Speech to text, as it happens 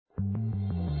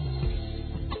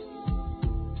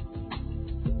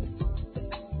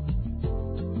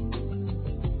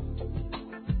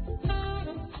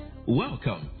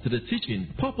Welcome to the teaching,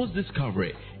 purpose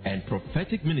discovery, and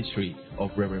prophetic ministry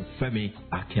of Reverend Femi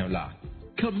Akinola,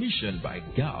 commissioned by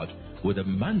God with a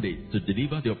mandate to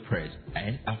deliver the oppressed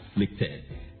and afflicted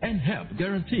and help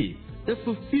guarantee the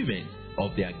fulfillment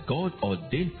of their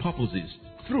God-ordained purposes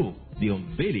through the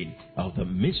unveiling of the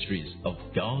mysteries of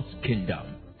God's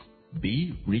kingdom.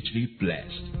 Be richly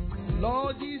blessed.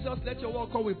 Lord Jesus, let your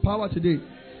word come with power today.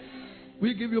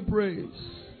 We give you praise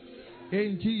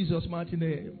in Jesus' mighty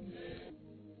name.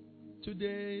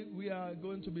 Today we are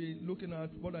going to be looking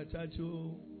at what I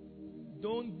title,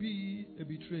 Don't Be a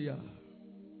Betrayer.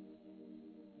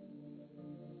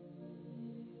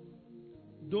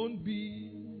 Don't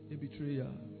be a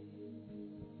betrayer.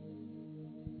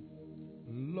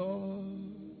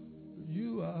 Lord,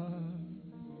 you are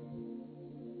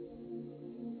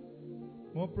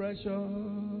more precious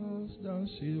than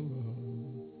silver.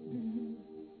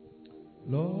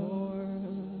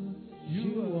 Lord,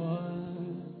 you are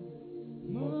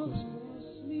more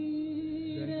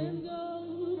costly than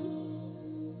gold.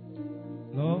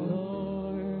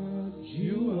 Lord,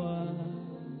 you are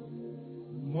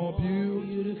more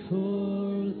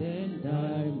beautiful than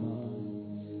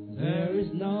diamond. There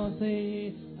is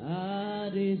nothing I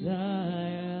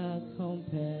desire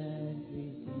compared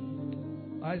with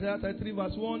you. Isaiah 33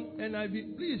 verse 1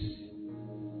 NIV. Please,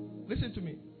 listen to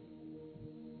me.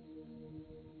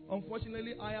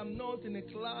 Unfortunately, I am not in a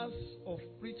class of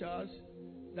preachers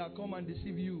that come and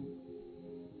deceive you.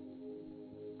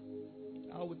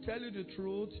 I will tell you the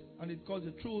truth, and because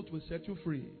the truth will set you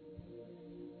free.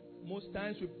 Most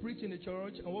times we preach in the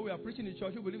church, and when we are preaching in the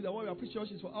church, we believe that what we are preaching in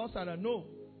church is for outsider. No.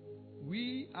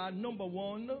 We are number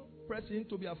one person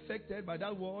to be affected by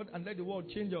that word and let the word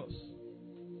change us.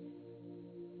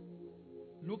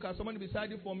 Look at somebody beside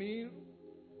you for me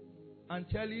and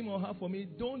tell him or her for me,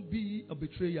 don't be a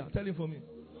betrayer. Tell him for me.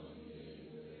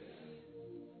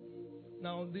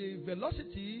 Now, the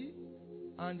velocity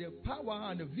and the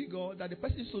power and the vigor that the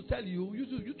person is to tell you, you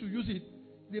to use it.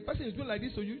 The person is doing like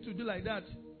this, so you to do like that.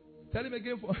 Tell him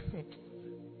again for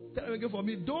tell him again for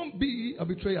me. Don't be a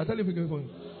betrayer. Tell him again for me.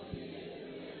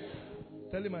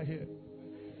 Tell him I hear.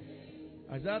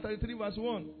 Isaiah 33 verse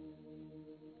 1.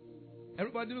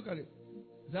 Everybody look at it.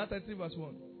 Isaiah 33 verse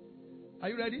 1. Are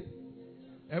you ready?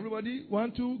 Everybody,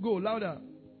 1, 2, go louder.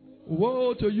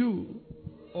 Woe to you,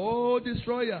 O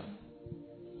destroyer,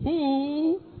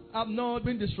 who have not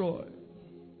been destroyed.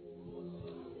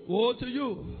 Woe to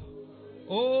you,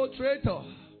 O traitor,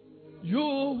 you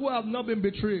who have not been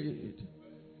betrayed.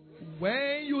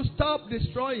 When you stop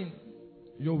destroying,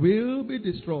 you will be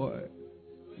destroyed.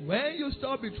 When you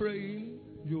stop betraying,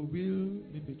 you will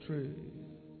be betrayed.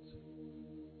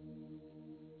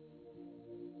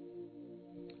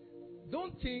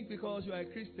 Don't think because you are a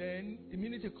Christian,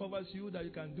 immunity covers you that you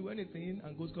can do anything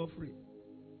and go scot-free.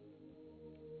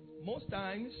 Most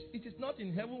times, it is not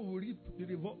in heaven we reap the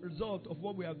result of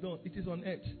what we have done. It is on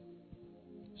earth.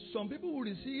 Some people will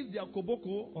receive their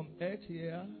koboko on earth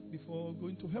here before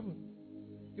going to heaven.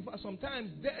 In fact,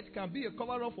 sometimes death can be a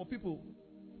cover-up for people.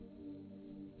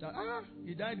 That,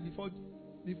 he died before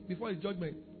his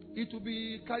judgment. It will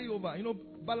be carried over,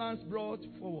 balance brought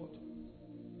forward.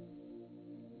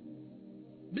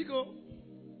 Because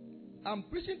I'm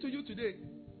preaching to you today.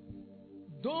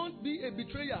 Don't be a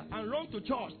betrayer and run to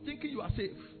church thinking you are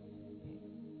safe.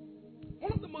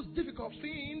 One of the most difficult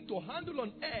things to handle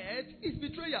on earth is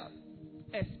betrayal,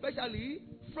 especially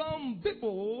from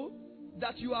people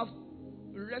that you have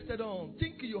rested on,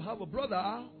 thinking you have a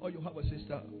brother or you have a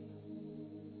sister.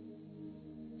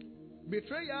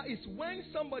 Betrayal is when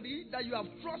somebody that you have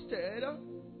trusted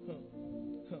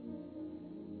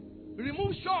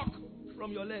remove shock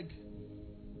from your leg.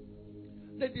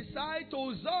 They decide to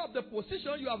usurp the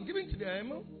position you have given to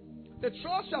them, the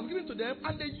trust you have given to them,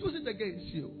 and they use it against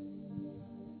you.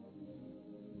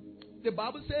 The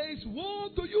Bible says, woe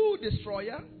to you,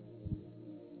 destroyer.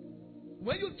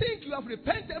 When you think you have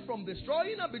repented from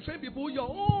destroying and betraying people, your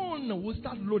own will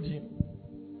start loading.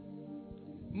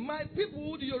 My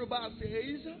people, the Yoruba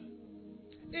says,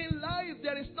 in life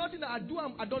there is nothing I do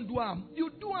I don't do am.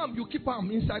 You do am, you keep am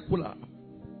inside cooler.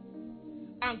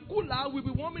 And cooler will be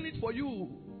 1 minute for you.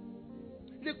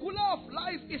 The cooler of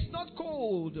life is not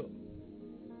cold.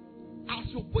 As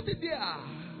you put it there, I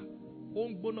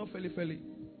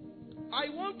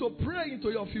want to pray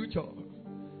into your future.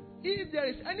 If there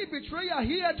is any betrayer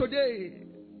here today,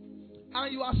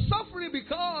 and you are suffering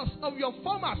because of your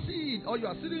former seed, or you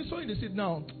are sowing the seed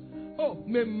now, oh,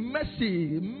 may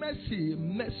mercy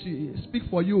speak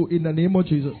for you in the name of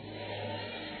Jesus.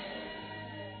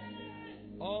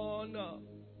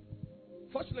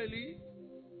 Fortunately,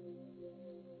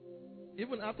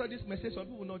 Even after this message, some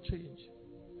people will not change.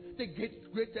 The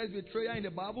greatest betrayer in the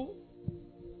Bible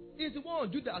is the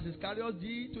one Judas Iscariot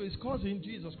did to his cousin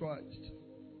Jesus Christ.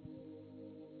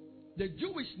 The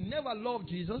Jewish never loved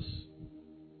Jesus,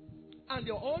 and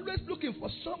they're always looking for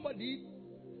somebody,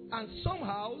 and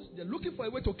somehow they're looking for a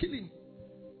way to kill him.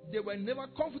 They were never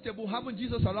comfortable having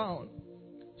Jesus around,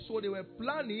 so they were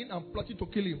planning and plotting to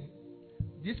kill him.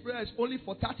 This prayer is only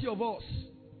for 30 of us.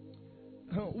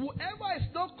 Whoever is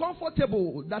not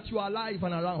comfortable that you are alive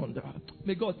and around,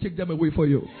 may God take them away for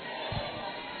you.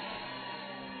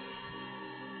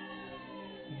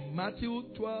 Matthew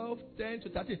 12, 10 to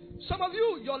 13. Some of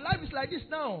you, your life is like this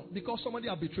now because somebody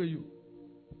has betrayed you.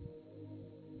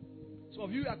 Some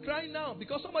of you are crying now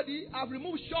because somebody has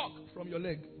removed shock from your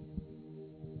leg.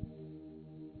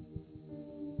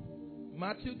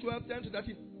 Matthew 12, 10 to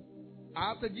 13.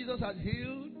 After Jesus had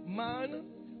healed man.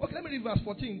 Okay, let me read verse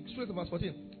 14. Straight to verse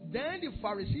 14. Then the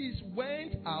Pharisees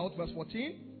went out, verse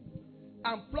 14,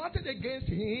 and plotted against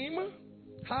him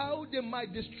how they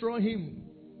might destroy him.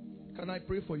 Can I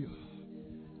pray for you?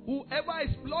 Whoever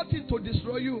is plotting to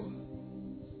destroy you,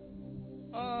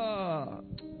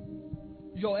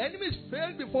 your enemies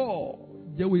failed before,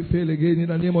 they will fail again in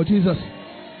the name of Jesus.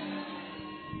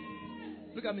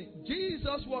 Look at me.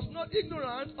 Jesus was not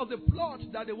ignorant of the plot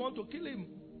that they want to kill him.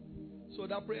 So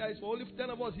that prayer is for only 10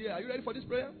 of us here. Are you ready for this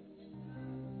prayer?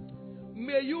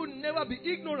 May you never be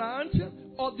ignorant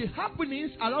of the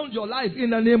happenings around your life in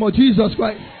the name of Jesus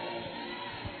Christ.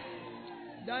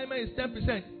 Diamond is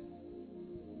 10%.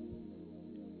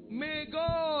 May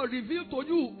God reveal to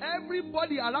you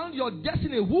everybody around your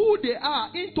destiny, who they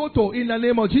are in total in the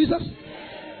name of Jesus.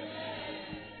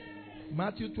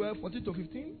 Matthew 12, 14 to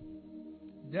 15.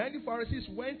 Then the Pharisees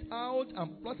went out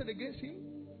and plotted against him,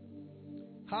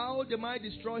 how they might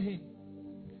destroy him.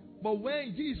 But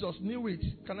when Jesus knew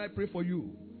it, can I pray for you?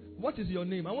 What is your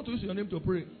name? I want to use your name to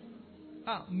pray.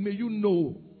 May you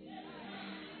know.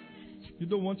 You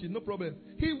don't want it, no problem.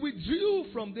 He withdrew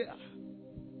from there.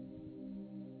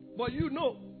 But you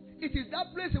know, it is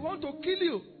that place they want to kill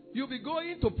you. You'll be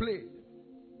going to play.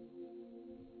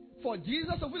 For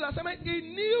Jesus of his assignment, he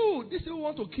knew this people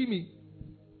want to kill me.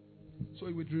 So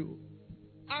he withdrew.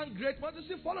 And great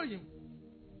multitude followed him.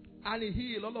 And he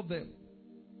healed all of them.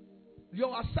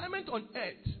 Your assignment on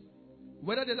earth,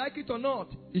 whether they like it or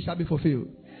not, it shall be fulfilled.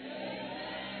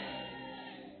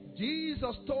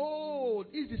 Jesus told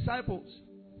his disciples,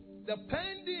 the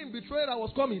pending betrayer that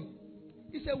was coming,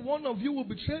 he said, one of you will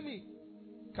betray me.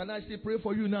 Can I still pray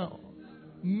for you now?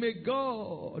 May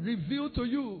God reveal to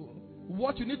you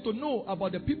what you need to know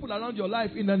about the people around your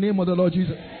life in the name of the Lord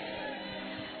Jesus.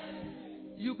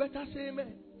 You better say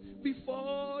amen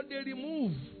before they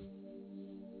remove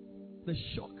the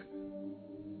shock.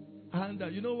 And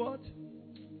you know what?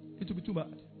 It will be too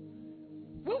bad.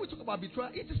 When we talk about betrayal,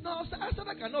 it is not outside.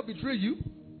 I cannot betray you.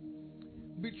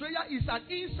 Betrayal is an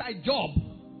inside job.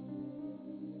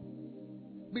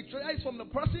 Betrayal is from the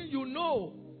person you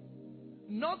know.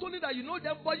 Not only that you know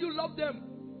them, but you love them.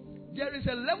 There is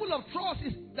a level of trust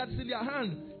that is in their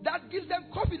hand that gives them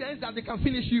confidence that they can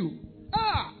finish you.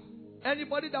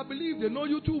 Anybody that believes they know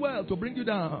you too well to bring you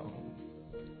down.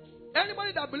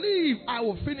 Anybody that believes I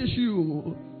will finish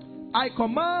you, I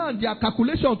command their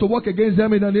calculation to work against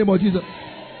them in the name of Jesus.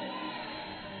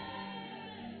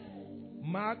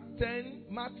 Mark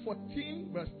 14,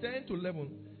 verse 10 to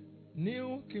 11.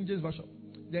 New King James Version.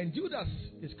 Then Judas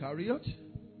Iscariot,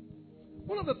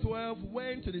 one of the 12,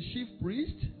 went to the chief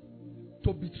priest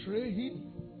to betray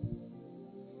him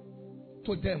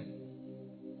to them.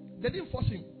 They didn't force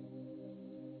him.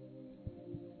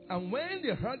 And when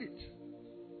they heard it,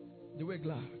 they were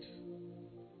glad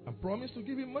and promised to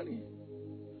give him money.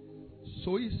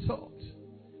 So he thought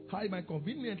how he might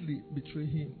conveniently betray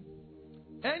him.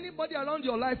 Anybody around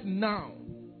your life now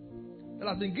that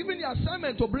has been given the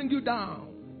assignment to bring you down,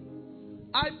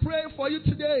 I pray for you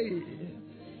today.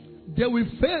 They will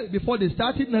fail before they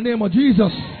start it in the name of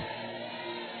Jesus.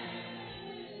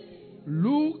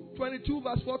 Luke 22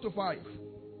 verse 4 to 5.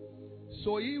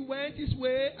 So he went his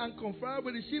way and conferred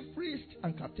with the chief priests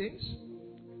and captains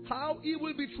how he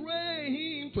will betray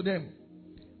him to them.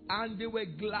 And they were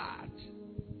glad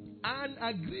and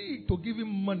agreed to give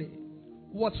him money.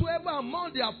 Whatsoever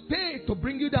amount they have paid to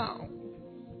bring you down,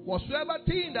 whatsoever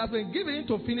thing that has been given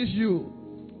to finish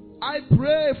you, I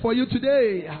pray for you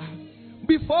today.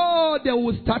 Before they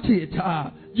will start it,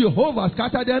 Jehovah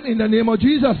scatter them in the name of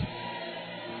Jesus.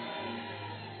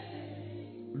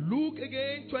 Luke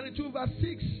again 22 verse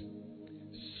 6.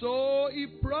 So he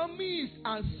promised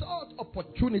and sought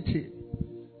opportunity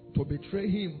to betray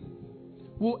him.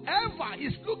 Whoever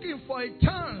is looking for a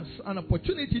chance, an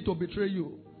opportunity to betray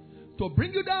you, to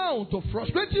bring you down, to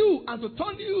frustrate you, and to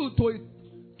turn you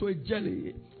to a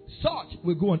jelly, such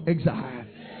will go on exile.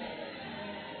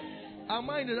 Am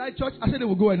I in the right church? I said they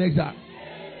will go on exile.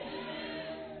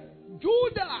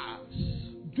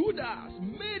 Judas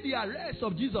made the arrest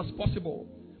of Jesus possible.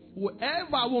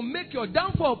 Whoever will make your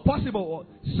downfall possible,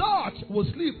 such will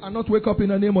sleep and not wake up in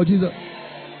the name of Jesus.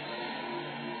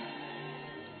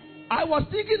 I was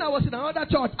thinking I was in another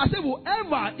church. I said,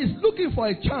 whoever is looking for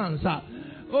a chance,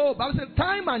 Bible said,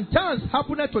 time and chance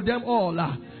happened to them all.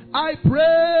 I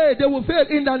pray they will fail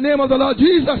in the name of the Lord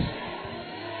Jesus.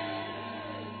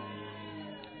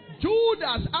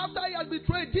 Judas, after he had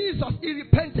betrayed Jesus, he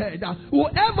repented.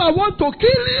 Whoever wants to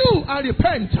kill you and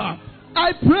repent,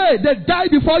 I pray they die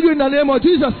before you in the name of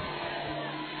Jesus.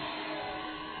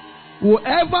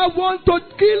 Whoever wants to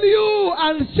kill you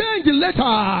and change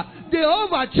later, they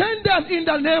overchange them in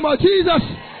the name of Jesus.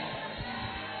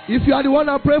 If you are the one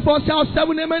I pray for, shout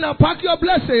 7 amen and pack your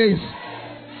blessings.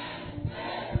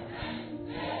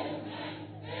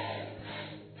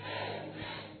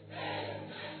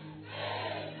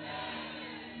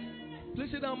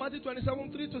 Please sit down. Matthew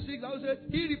 27, 3-6. I will say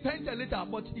he repented later,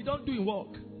 but he don't do his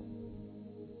work.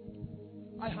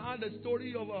 I heard a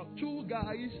story of 2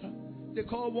 guys. They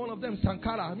call one of them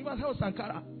Sankara. You must have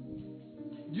Sankara.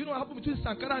 Do you know what happened between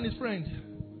Sankara and his friend?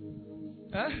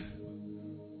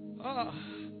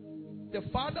 The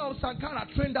father of Sankara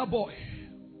trained that boy.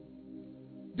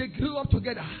 They grew up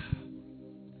together.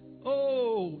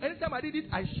 Oh, anytime I did it,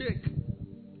 I shake.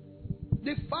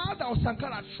 The father of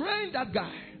Sankara trained that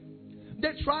guy.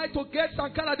 They tried to get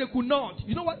Sankara, they could not.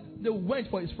 You know what? They went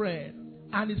for his friend.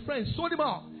 And his friend sold him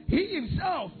out. He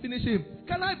himself finished him.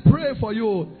 Can I pray for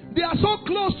you? They are so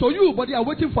close to you, but they are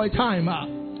waiting for a time.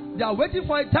 They are waiting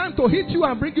for a time to hit you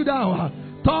and bring you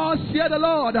down. Thus hear the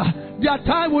Lord. Their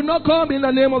time will not come in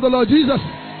the name of the Lord Jesus.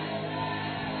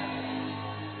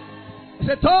 He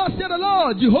said, thus hear the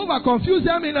Lord. Jehovah confuse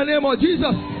them in the name of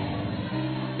Jesus.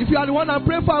 If you are the one I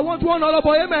pray for, I want one other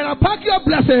boy. Amen. And pack your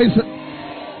blessings.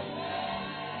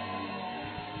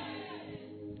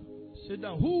 Sit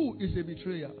down. Who is a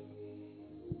betrayer?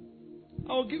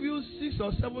 I will give you 6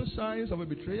 or 7 signs of a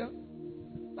betrayer.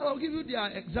 And I'll give you their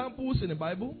examples in the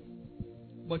Bible.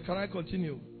 But can I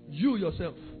continue? You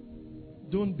yourself,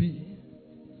 don't be.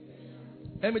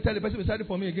 Let me tell the person beside it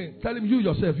for me again. Tell him you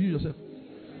yourself.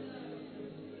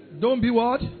 Don't be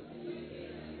what?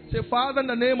 Say, Father, in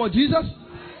the name of Jesus,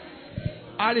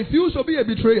 I refuse to be a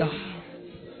betrayer.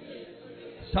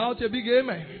 Shout a big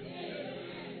amen.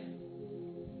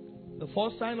 The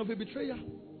first sign of a betrayer: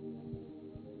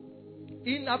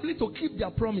 inability to keep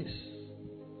their promise.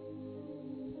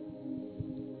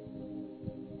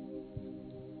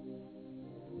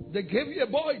 They gave you a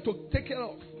boy to take care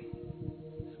of.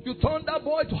 You turned that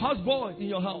boy to houseboy in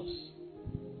your house.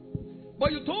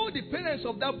 But you told the parents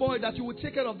of that boy that you would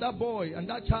take care of that boy and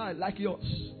that child like yours.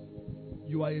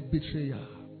 You are a betrayer.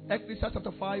 Ecclesiastes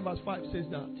chapter 5 verse 5 says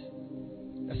that.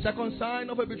 The second sign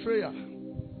of a betrayer: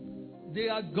 they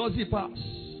are gossipers.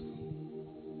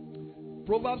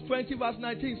 Proverbs 20 verse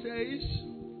 19 says,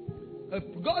 a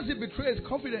gossip betrays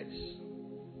confidence.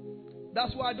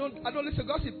 That's why I don't listen to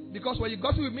gossip. Because when you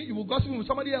gossip with me, you will gossip with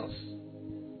somebody else.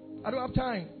 I don't have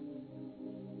time.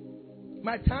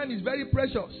 My time is very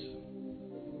precious.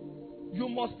 You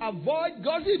must avoid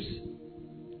gossips.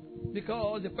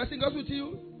 Because the person goes with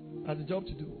you has a job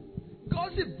to do.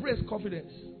 Gossip breaks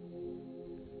confidence.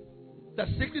 The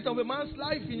secret of a man's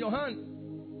life in your hand.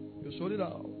 You showed it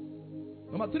out.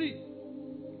 Number 3.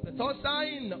 The third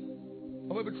sign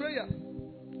of a betrayer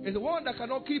is the one that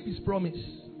cannot keep his promise.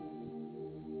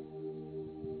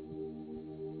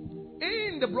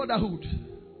 In the brotherhood,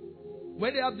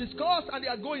 when they have discussed and they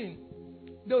are going,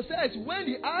 they'll say, when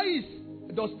the eyes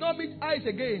does not meet eyes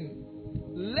again,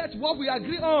 let what we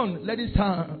agree on, let it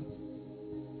stand.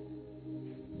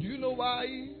 Do you know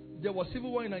why there was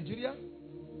civil war in Nigeria?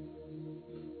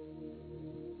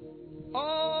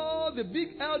 All the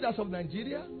big elders of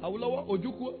Nigeria, Awolowo,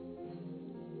 Ojukwu,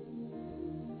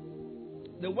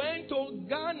 they went to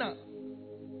Ghana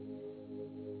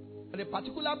at a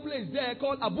particular place there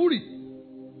called Aburi.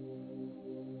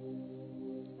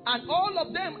 And all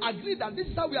of them agreed that this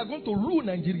is how we are going to rule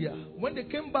Nigeria. When they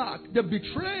came back, they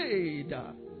betrayed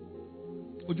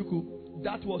Ojukwu.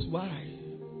 That was why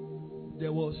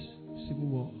there was civil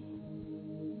war.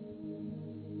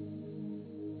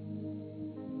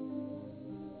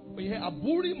 When you hear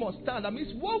Aburi must stand, that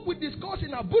means what we discuss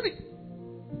in Aburi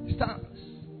stands.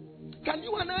 Can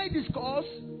you and I discuss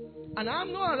and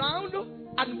I'm not around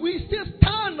and we still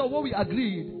stand on what we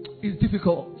agreed? Is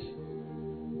difficult.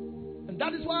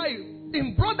 That is why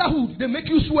in brotherhood they make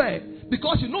you swear,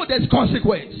 because you know there's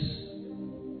consequence.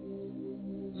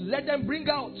 Let them bring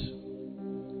out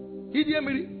Idi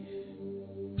Emiri,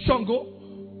 Shango,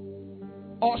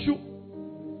 Oshu.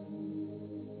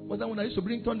 Was that when I used to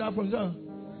bring thunder from there?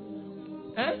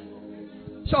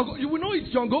 Shango, you will know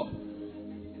it's Shango.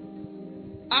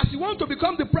 As you want to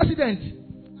become the president,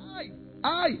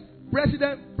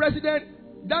 President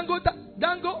Dango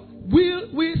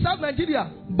will serve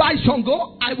Nigeria by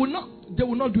Shango. I will not. They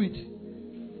will not do it.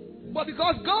 But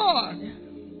because God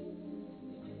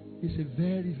is a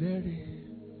very, very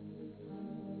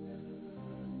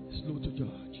slow to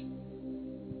judge.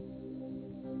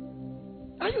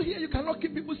 Are you here? You cannot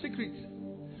keep people's secrets,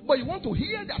 but you want to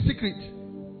hear their secret.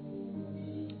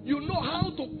 You know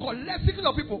how to collect secrets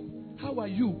of people. How are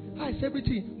you? How is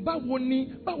everything?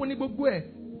 Bawoni Bogwe.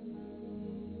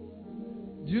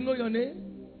 Do you know your name?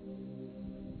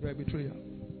 You are a betrayer.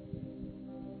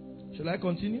 Shall I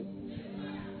continue?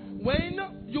 When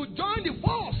you join the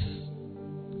force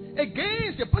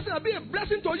against the person that be a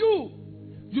blessing to you,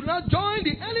 you do not join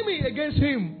the enemy against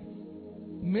him.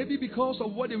 Maybe because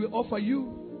of what they will offer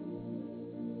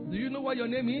you. Do you know what your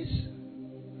name is?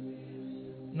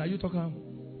 Now you talk.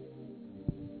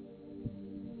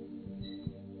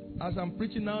 As I'm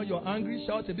preaching now, you're angry.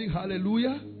 Shout a big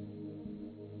hallelujah.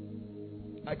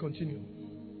 I continue.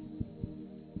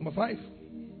 Number 5.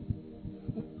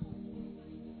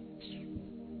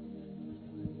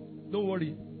 Don't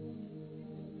worry.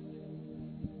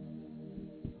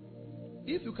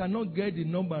 If you cannot get the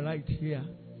number right here,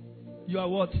 you are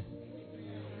what?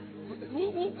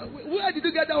 Where did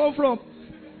you get that one from?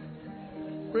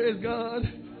 Praise God.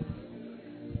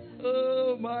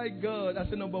 Oh my God. That's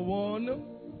the number 1.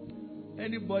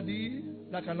 Anybody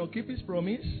that cannot keep his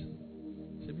promise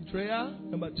is a betrayer.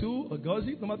 Number 2, a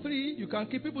gossip. Number 3, you can't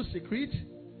keep people's secret.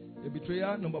 A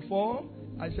betrayer. Number 4,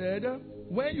 I said,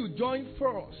 when you join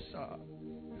force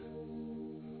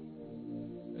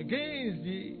against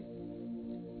the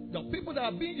people that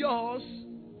have been yours,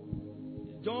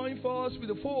 join force with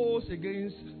the foes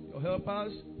against your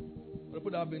helpers, the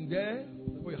people that have been there,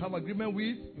 the people you have agreement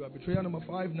with. You are betrayer. Number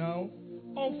 5 now.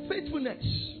 Unfaithfulness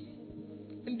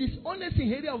and dishonesty in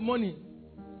the area of money.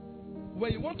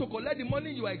 When you want to collect the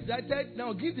money, you are excited.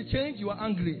 Now give the change, you are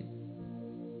angry.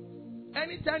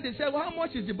 Anytime they say, well, how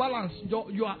much is the balance?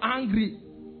 You are angry.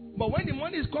 But when the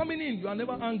money is coming in, you are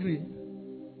never angry.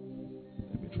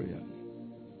 Betrayer.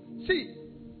 See.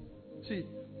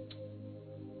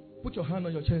 Put your hand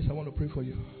on your chest. I want to pray for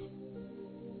you.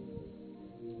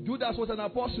 Judas was an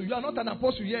apostle. You are not an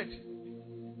apostle yet.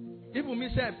 Even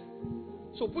myself.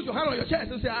 So put your hand on your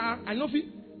chest and say, I know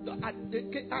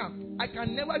I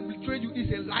can never betray you.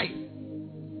 It's a lie.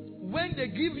 When they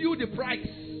give you the price,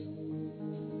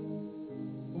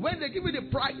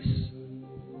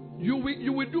 you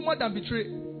will do more than betray.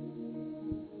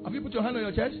 Have you put your hand on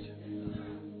your chest?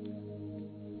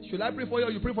 Should I pray for you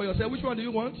or you pray for yourself? Which one do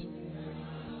you want?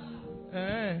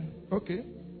 Okay.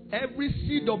 Every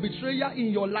seed of betrayal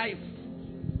in your life,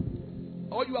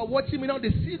 or you are watching me now,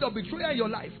 the seed of betrayal in your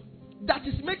life that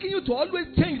is making you to always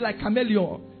change like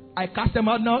chameleon, I cast them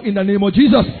out now in the name of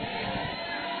Jesus.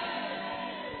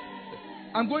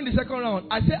 I'm going the second round.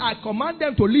 I say I command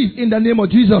them to leave in the name of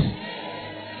Jesus.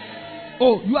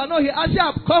 Oh, you are not here. I say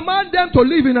I command them to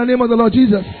leave in the name of the Lord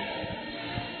Jesus.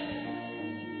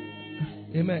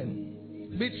 Amen.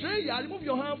 Betrayal, remove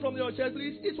your hand from your chest,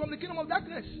 please. It's from the kingdom of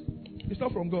darkness. It's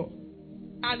not from God.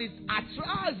 And it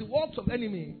attracts the works of the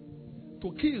enemy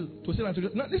to kill, to steal, and to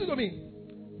destroy. Now, listen to me.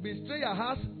 Betrayal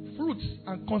has fruits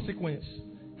and consequence.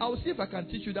 I will see if I can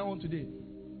teach you that one today.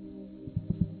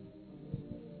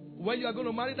 When you are going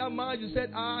to marry that man, you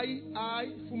said,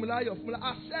 Fumila,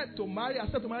 accept to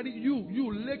marry you,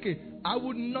 Leke. I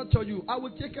will nurture you. I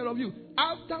will take care of you.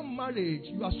 After marriage,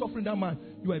 you are suffering that man.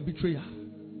 You are a betrayer.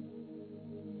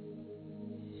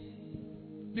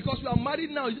 Because you are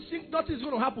married now, you think nothing is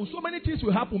going to happen. So many things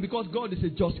will happen because God is a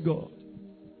just God.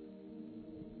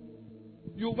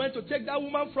 You went to take that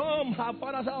woman from her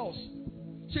father's house.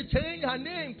 She changed her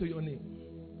name to your name.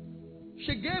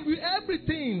 She gave you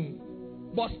everything,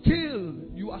 but still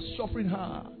you are suffering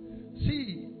her.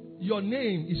 See, your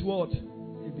name is what?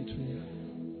 A betrayer.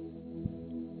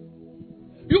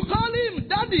 You call him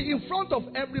daddy in front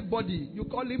of everybody. You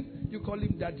call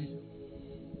him daddy.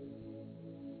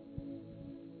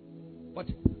 But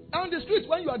on the street,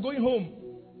 when you are going home,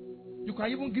 you can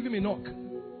even give him a knock.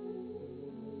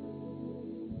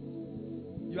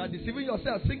 You are deceiving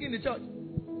yourself, singing in the church.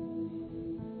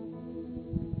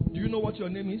 Do you know what your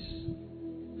name is?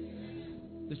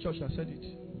 The church has said it.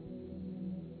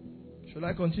 Shall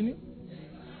I continue?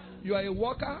 You are a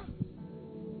worker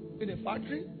in a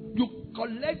factory. You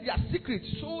collect their secret,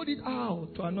 sold it out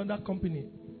to another company.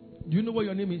 Do you know what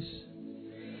your name is?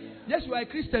 Yes, you are a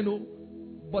Christian, oh,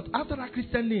 but after that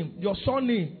Christian name, your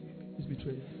surname is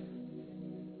betrayal.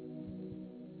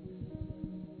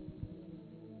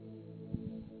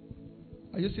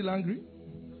 Are you still angry?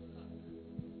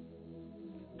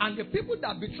 And the people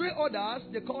that betray others,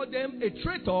 they call them a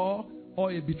traitor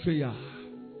or a betrayer.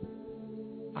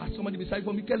 Ask somebody beside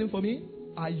for me, tell him for me,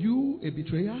 are you a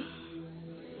betrayer?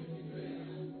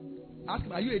 Ask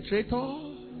him, are you a traitor?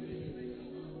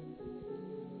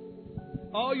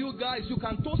 All you guys, you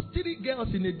can toast 3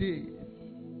 girls in a day.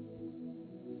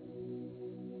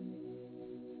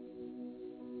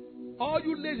 All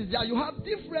you ladies there, you have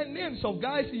different names of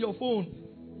guys in your phone.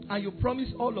 And you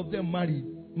promise all of them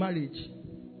marriage.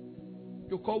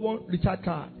 You call one Richard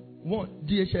Card, one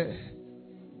DHL.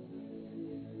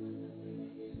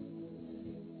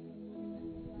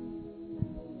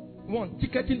 One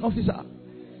ticketing officer.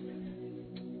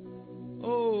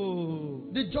 Oh,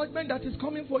 the judgment that is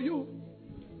coming for you.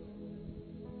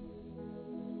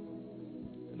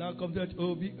 Now comes that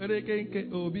Obi.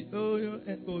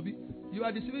 You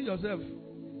are deceiving yourself.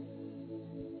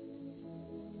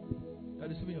 You are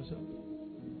deceiving yourself.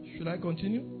 Should I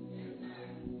continue?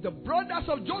 The brothers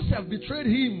of Joseph betrayed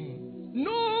him.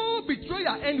 No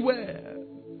betrayer anywhere.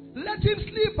 Let him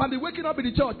sleep and be waking up in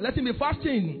the church. Let him be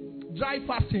fasting. Dry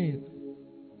fasting.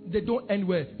 They don't end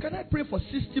well. Can I pray for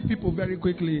 60 people very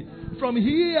quickly? From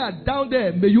here down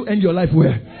there, may you end your life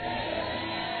well.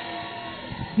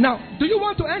 Now, do you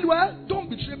want to end well? Don't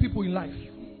betray people in life.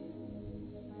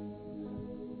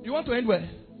 You want to end well?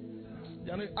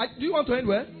 Do you want to end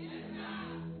well?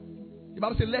 The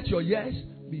Bible says, let your yes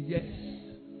be yes.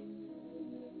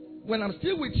 When I'm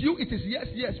still with you, it is yes,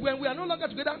 yes. When we are no longer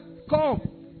together, come.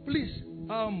 Please,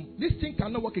 this thing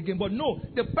cannot work again. But no,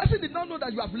 the person did not know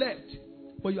that you have left.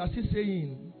 But you are still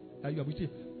saying that you are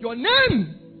betrayed. Your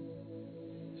name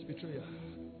is betrayer.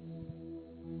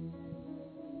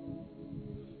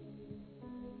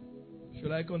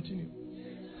 Should I continue?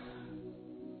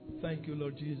 Thank you,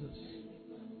 Lord Jesus.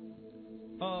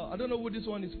 I don't know what this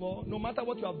one is for. No matter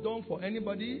what you have done for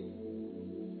anybody,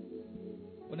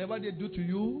 whatever they do to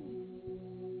you,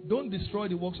 don't destroy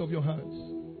the works of your hands.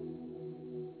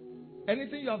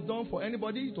 Anything you have done for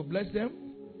anybody to bless them,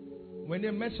 when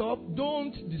they mess up,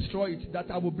 don't destroy it,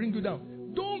 that I will bring you down.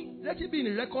 Don't let it be in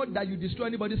a record that you destroy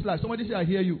anybody's life. Somebody say, I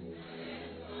hear you.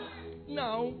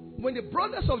 Now, when the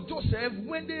brothers of Joseph,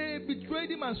 when they betrayed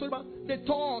him and sold him, they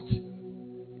thought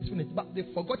it's finished, but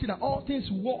they've forgotten that all things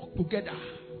work together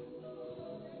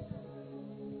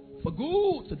for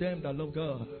good to them that love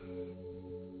God.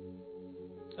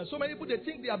 And so many people, they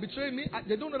think they are betraying me.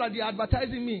 They don't know that they are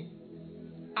advertising me.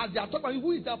 As they are talking about,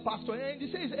 who is that pastor? And they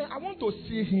say, I want to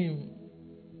see him.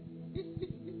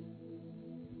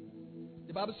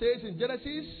 The Bible says in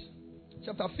Genesis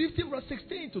chapter 15 verse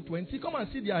 16 to 20, come and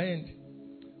see their end.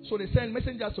 So they sent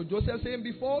messengers to Joseph saying,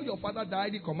 before your father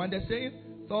died, he commanded saying,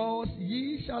 thus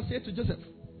ye shall say to Joseph,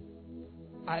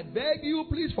 I beg you,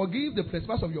 please forgive the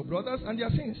trespass of your brothers and their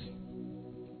sins.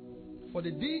 For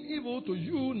they did evil to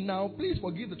you. Now please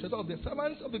forgive the trespass of the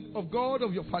servants of God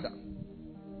of your father.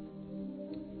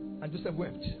 And Joseph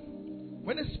wept.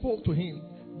 When they spoke to him,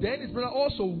 then his brother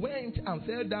also went and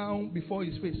fell down before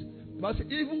his face. The Bible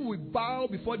says, evil will bow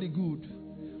before the good.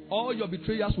 All your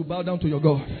betrayers will bow down to your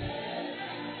God.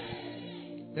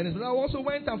 Then his brother also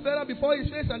went and fell down before his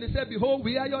face, and they said, behold,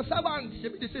 we are your servants.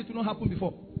 Maybe they said it did not happen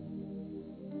before.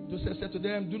 Joseph said to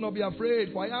them, do not be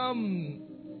afraid, for I am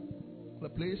the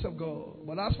place of God.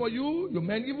 But as for you, you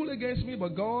meant evil against me,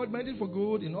 but God meant it for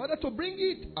good, in order to bring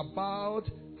it about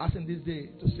as in this day,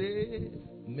 to save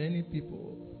many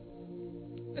people.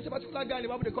 There's a particular guy in the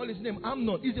Bible, they call his name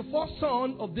Amnon. He's the first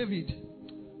son of David.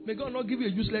 May God not give you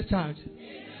a useless child.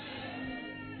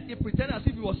 He pretended as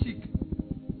if he was sick.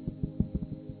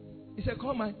 He said,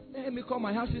 let me call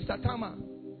my half sister Tamar.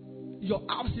 Your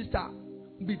half sister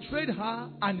betrayed her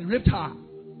and raped her.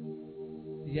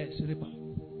 Yes, rape her.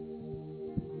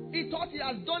 He thought he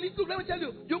has done it. Look, let me tell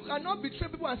you, you cannot betray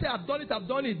people and say, I've done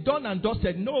it, done and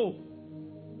dusted. No.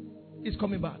 It's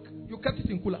coming back. You kept it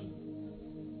in cooler.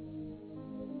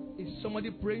 Is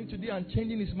somebody praying today and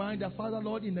changing his mind that, Father,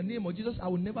 Lord, in the name of Jesus, I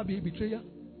will never be a betrayer?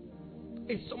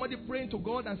 Is somebody praying to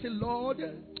God and say, Lord,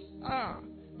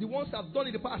 the ones I've done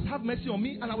in the past, have mercy on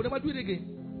me and I will never do it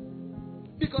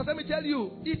again? Because let me tell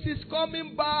you, it is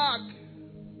coming back.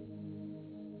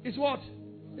 It's what?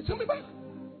 It's coming back.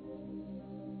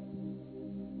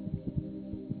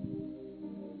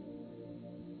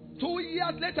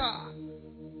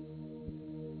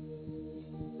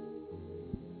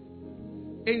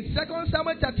 In 2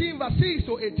 Samuel 13, verse 6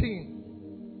 to 18.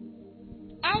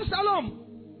 Absalom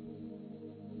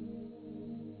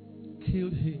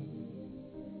killed him.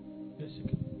 Yes, he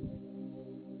killed.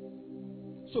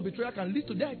 So betrayal can lead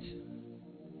to death.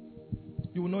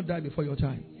 You will not die before your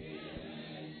time.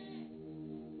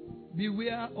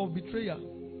 Beware of betrayal.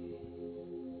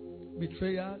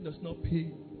 Betrayal does not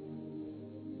pay.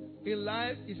 In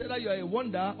life, it's either you are a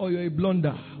wonder or you are a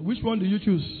blunder. Which one do you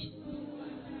choose?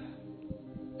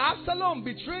 Absalom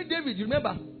betrayed David, you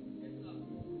remember?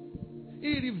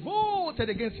 He revolted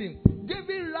against him.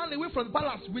 David ran away from the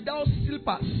palace without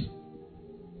slippers.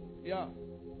 Yeah.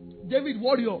 David,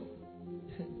 warrior.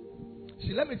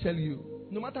 See, let me tell you,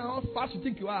 no matter how fast you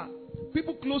think you are,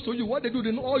 people close to you, what they do,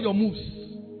 they know all your moves.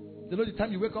 They know the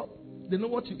time you wake up. They know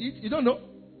what you eat. You don't know.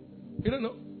 You don't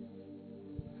know.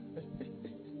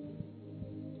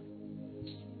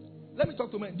 Let me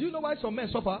talk to men. Do you know why some men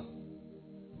suffer?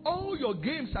 All your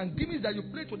games and gimmicks that you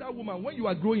play to that woman when you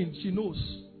are growing, she knows.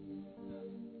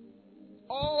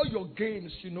 All your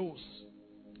games, she knows.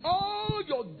 All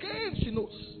your games, she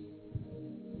knows.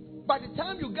 By the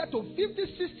time you get to 50,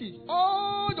 60,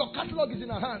 all your catalog is in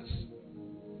her hands.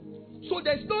 So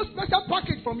there's no special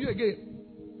package from you again.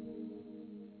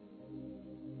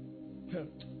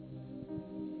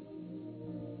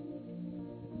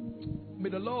 May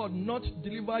the Lord not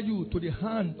deliver you to the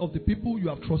hand of the people you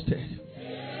have trusted.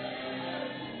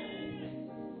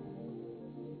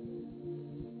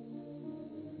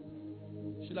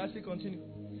 Should I still continue?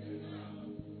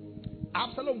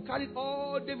 Absalom carried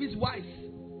all David's wives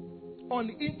on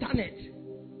the internet.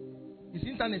 It's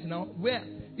internet now. Where?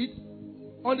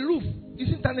 On the roof.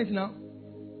 It's internet now.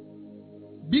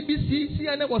 BBC,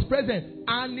 CNN was present.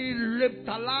 And he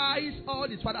reptilized all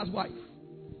his father's wife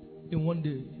in one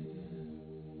day.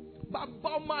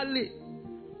 Baba Male.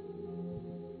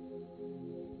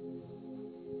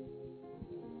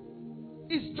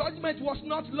 His judgment was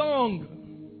not long.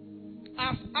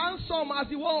 As handsome as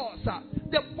he was,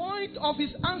 the point of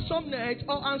his handsomeness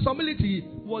or handsomity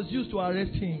was used to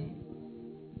arrest him.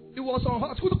 It was on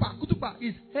horse. Kutupa.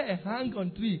 His hair hung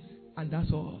on tree, and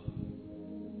that's all.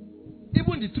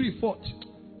 Even the tree fought.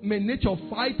 May nature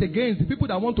fight against the people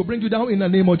that want to bring you down in the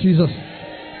name of Jesus.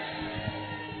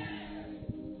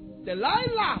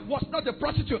 Delilah was not a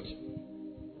prostitute.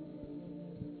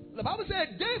 The Bible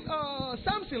said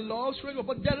Samson loved strength,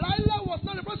 but Delilah was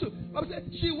not a prostitute. The Bible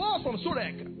said she was from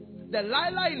Surek.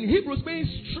 Delilah in Hebrew means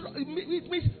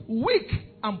weak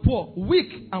and poor.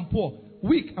 Weak and poor.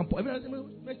 Weak and poor. Have you ever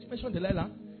mentioned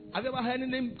Delilah? Have you ever heard any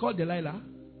name called Delilah?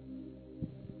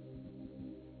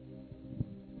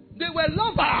 They were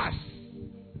lovers.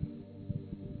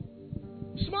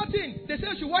 Small thing. They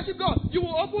said you worship God. You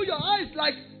will open your eyes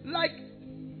like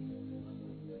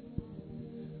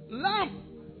lamp.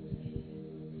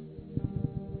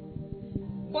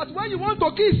 But when you want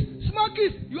to kiss, small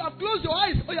kiss, you have closed your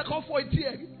eyes or you come for a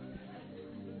tear.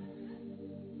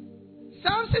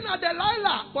 Samson and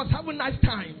Delilah was having a nice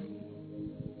time.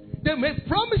 They made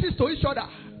promises to each other.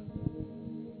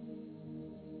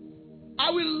 I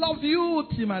will love you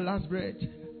till my last breath.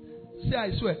 Say,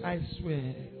 I swear. I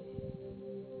swear.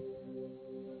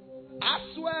 I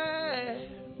swear.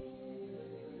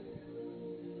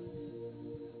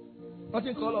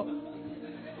 Nothing color.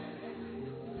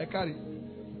 I carry.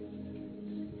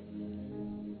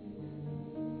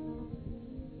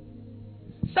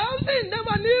 Samson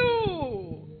never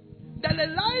knew that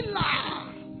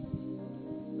Delilah.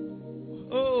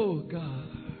 Oh God.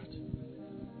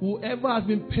 Whoever has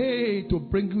been paid to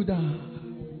bring you down.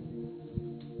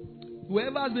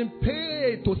 Whoever has been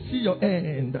paid to see your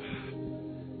end.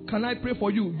 Can I pray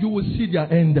for you? You will see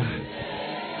their end.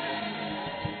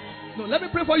 No, let me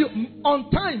pray for you. On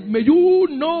time, may you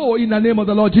know in the name of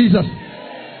the Lord Jesus.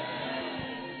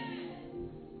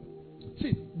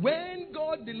 See, when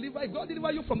God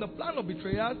deliver you from the plan of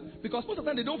betrayers, because most of the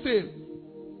time they don't fail.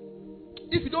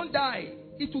 If you don't die,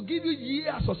 it will give you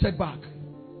years of setback.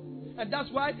 And that's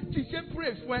why teacher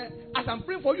prays when, as I'm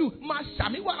praying for you,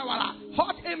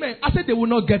 hot amen. I said they will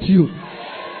not get you.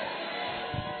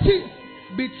 See,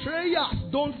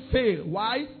 betrayers don't fail.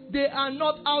 Why? They are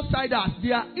not outsiders.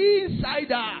 They are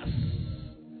insiders.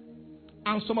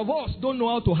 And some of us don't know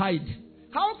how to hide.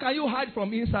 How can you hide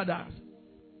from insiders?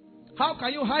 How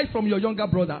can you hide from your younger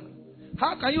brother?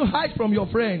 How can you hide from your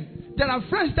friend? There are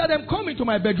friends that them come into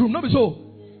my bedroom. Not be so.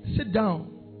 Sit down.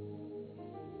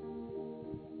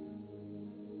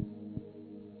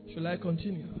 Shall I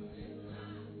continue?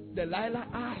 Delilah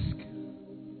asked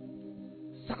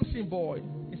Samson boy.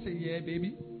 He said, yeah,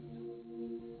 baby.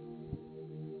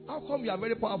 How come you are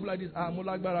very powerful like this?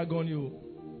 Mulagbara gone you.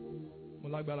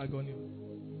 Mulagbara gone you.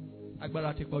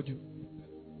 Agbára ti pọ̀jù.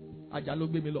 Ajá ló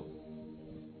gbé mi lọ.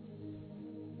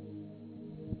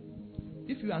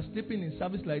 If you are sleeping in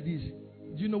service like this,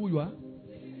 do you know who you are?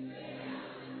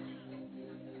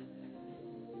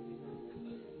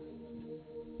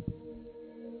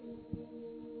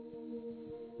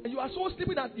 And you are so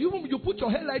sleepy that even you put your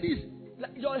head like this,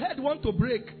 like your head want to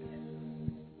break.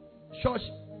 Church,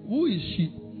 who is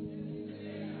she?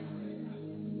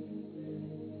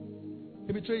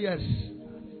 A betrayer, yes.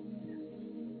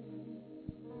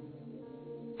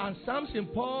 And Samson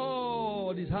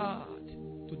poured his heart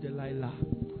to Delilah.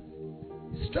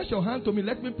 Stretch your hand to me.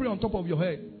 Let me pray on top of your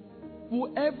head.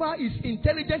 Whoever is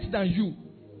intelligent than you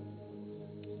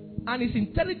and is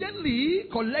intelligently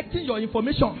collecting your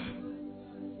information,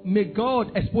 may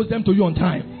God expose them to you on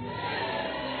time.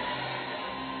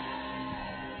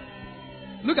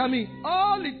 Look at me.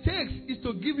 All it takes is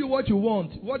to give you what you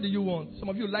want. What do you want? Some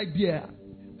of you like beer.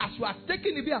 As you are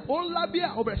taking the beer, only beer,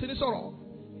 oberesini sorrow.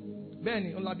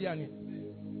 Benny, only beer.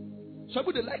 Some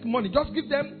people they like money. Just give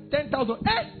them 10,000.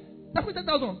 Every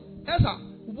 10,000. Yes, sir.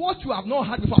 What you have not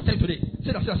had before, I'll tell you today.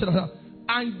 Say that.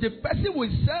 And the person will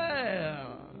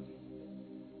sell.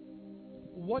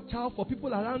 Watch out for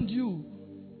people around you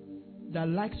that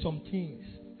like some things,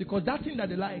 because that thing that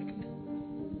they like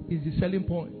is the selling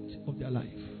point of their life.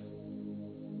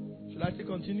 Should I still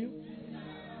continue?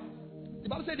 The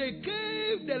Bible said they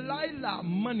gave Delilah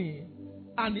money,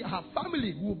 and her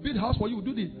family will build house for you. Will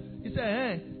do this. He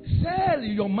said, sell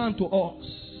your man to us.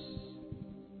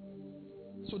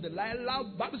 So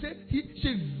Delilah, Bible said,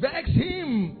 she vexed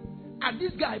him, and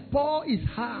this guy poured his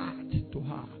heart to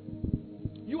her.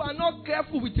 You are not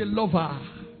careful with a lover.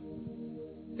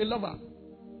 A lover.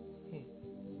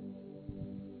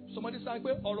 Somebody sang,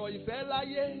 "Ọ̀rọ̀ ìfẹ́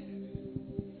láyé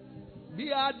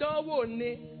bí àdánwò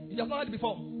ni." You have not heard it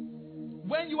before.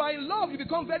 When you are in love, you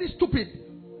become very stupid.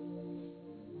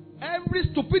 Every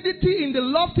stupidity in the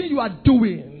love thing you are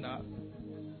doing.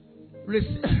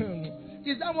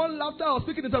 Is that one laughter or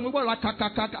speaking in tongues?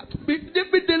 Be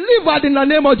delivered in the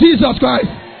name of Jesus Christ.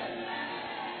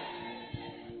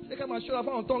 They come and show up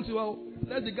on tongues. Well,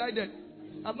 that's the guy there.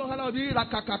 I've not heard of you.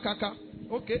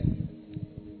 Okay.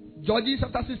 Judges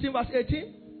chapter 16 verse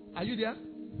 18. Are you there?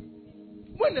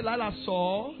 When Delilah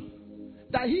saw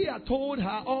that he had told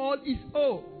her all his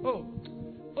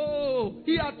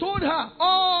he had told her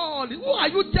all. Who are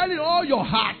you telling all your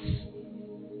heart?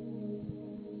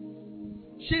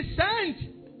 She sent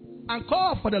and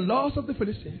called for the lords of the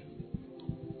Philistines,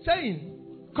 saying,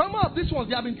 "Come up, this one."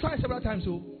 They have been trying several times.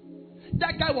 So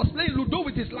that guy was playing Ludo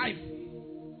with his life,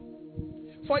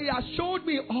 for he has showed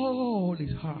me all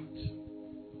his heart.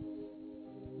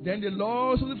 Then the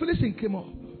lords of the Philistines came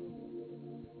up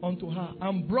unto her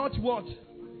and brought what?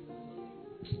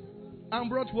 And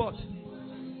brought what?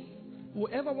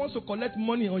 Whoever wants to collect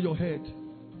money on your head.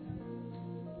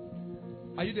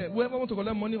 Are you there? Whoever wants to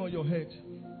collect money on your head.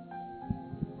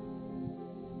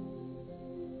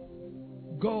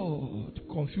 God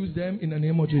confuse them in the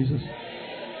name of Jesus.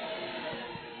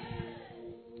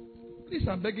 Please,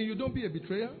 I'm begging you, don't be a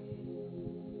betrayer.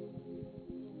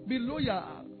 Be loyal.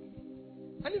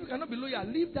 And if you cannot be loyal,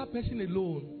 leave that person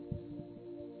alone.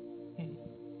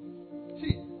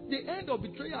 See, the end of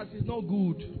betrayers is not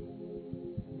good.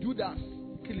 Judas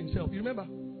killed himself. You remember?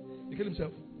 He killed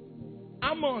himself.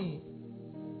 Ammon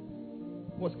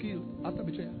was killed after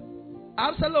betrayal.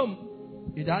 Absalom,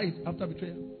 he died after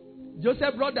betrayal.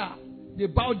 Joseph's brother, they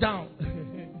bowed down.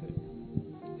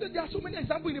 There are so many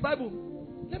examples in the Bible.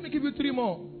 Let me give you 3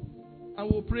 more. And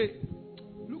we'll pray.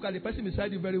 Look at the person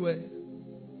beside you very well.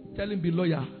 Tell him, be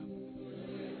loyal.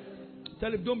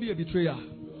 Tell him, don't be a betrayer.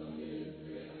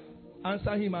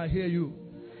 Answer him, I hear you.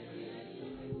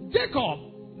 Jacob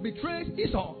betrayed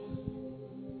Esau.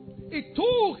 He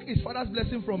took his father's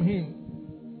blessing from him.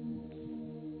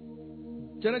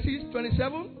 Genesis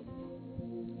 27,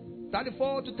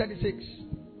 34 to 36.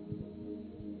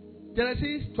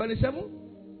 Genesis 27,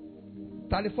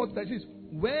 34 to 36.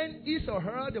 When Esau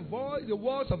heard the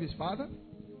words of his father,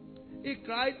 he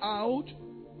cried out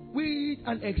with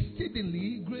an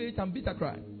exceedingly great and bitter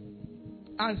cry,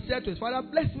 and said to his father,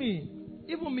 "Bless me,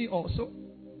 even me also,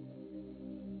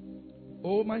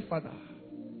 O my father."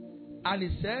 And he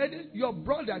said, "Your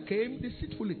brother came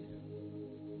deceitfully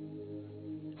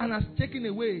and has taken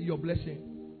away your blessing."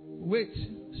 Wait,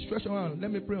 stretch your hand.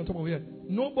 Let me pray on top of here.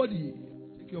 Nobody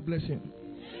take your blessing.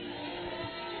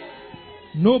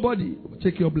 Nobody will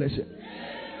take your blessing.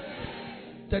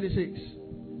 36.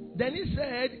 Then he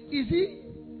said,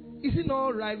 Is he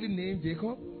not rightly named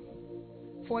Jacob?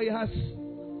 For he has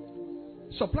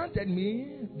supplanted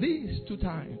me these 2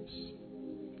 times.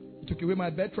 He took away my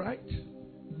birthright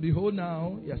behold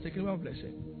now, he has taken my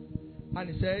blessing. And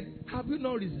he said, have you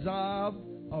not reserved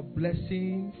a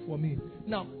blessing for me?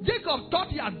 Now, Jacob thought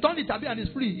he had done it, and he's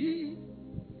free.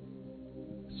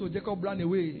 So Jacob ran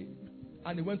away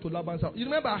and he went to Laban's house. You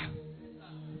remember,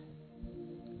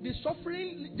 the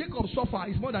suffering Jacob suffered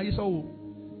is more than Esau.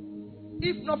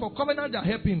 If not for covenant that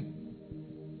helped him.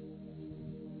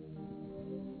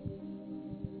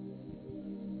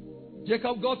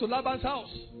 Jacob got to Laban's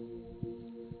house.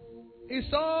 He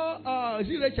saw, is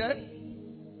it Rachel?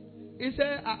 He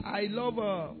said, I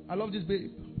love this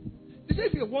babe. He said,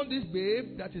 if you want this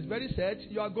babe that is very set,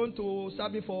 you are going to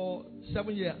serve me for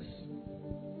 7 years.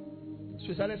 So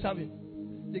he started serving.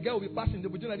 The girl will be passing.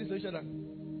 They'll be doing like this to each other.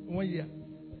 1 year.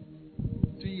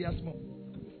 2 years more.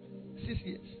 6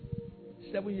 years.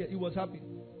 7 years. He was happy.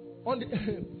 On the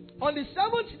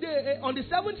 7th day, on the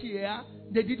 7th year,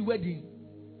 they did wedding.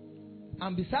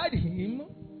 And beside him,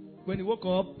 when he woke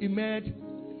up, he met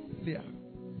Leah.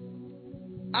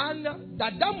 And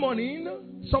that morning,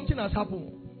 something has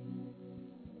happened.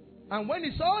 And when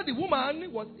he saw the woman,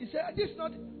 he said, "This is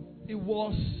not." He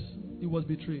was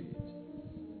betrayed.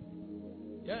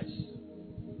 Yes.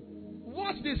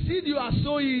 What the seed you are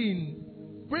sowing,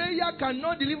 prayer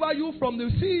cannot deliver you from the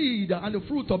seed and the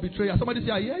fruit of betrayal. Somebody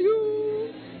say, "I hear you."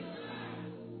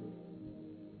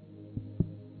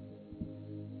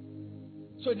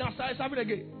 So now started serving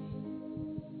again.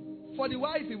 For the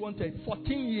wife he wanted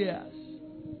 14 years.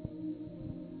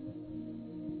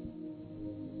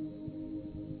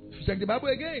 Check the Bible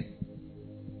again.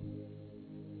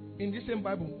 In this same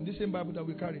Bible that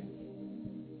we carry.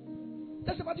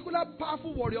 There's a particular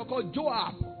powerful warrior called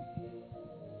Joab.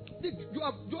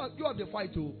 Joab the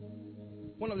fight too.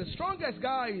 One of the strongest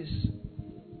guys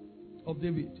of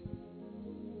David.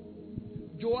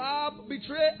 Joab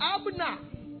betrayed Abner.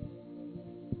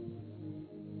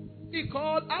 He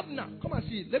called Abner. Come and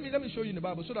see. Let me show you in the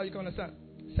Bible so that you can understand.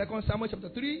 2 Samuel chapter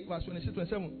 3, verse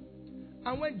 26-27.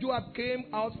 And when Joab came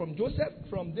out from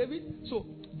David, so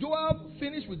Joab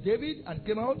finished with David and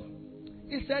came out.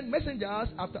 He sent messengers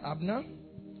after Abner,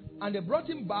 and they brought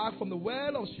him back from the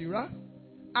well of Sirah.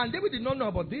 And David did not know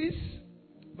about this.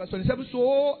 Verse 27.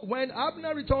 So when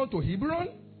Abner returned to Hebron,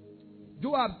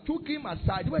 Joab took him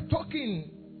aside. They were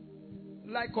talking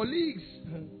like colleagues.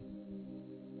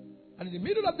 And in the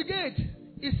middle of the gate,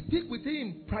 he spoke with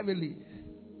him privately.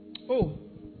 Oh,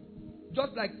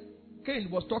 just like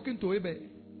Cain was talking to Abel.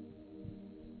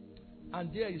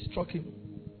 And there he struck him.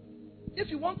 If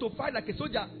you want to fight like a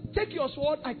soldier, take your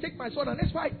sword, I take my sword, and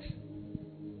let's fight.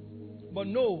 But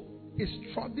no, he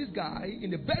struck this guy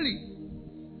in the belly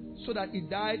so that he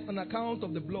died on account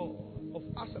of the blood of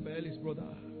Asabel, his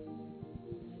brother.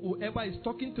 Whoever is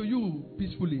talking to you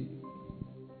peacefully,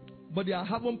 but they are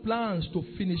having plans to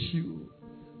finish you.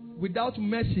 Without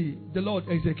mercy, the Lord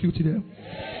executed them.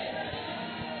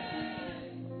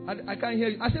 I can't hear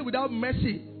you. I said without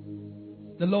mercy,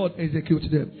 the Lord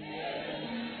executed them.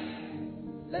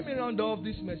 Let me round off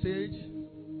this message.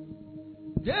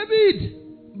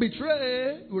 David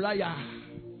betrayed Uriah.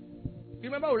 You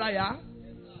remember Uriah?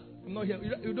 I'm not here.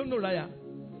 You don't know Uriah?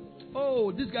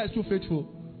 Oh, this guy is too faithful.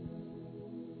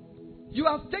 You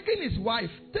have taken his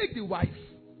wife. Take the wife.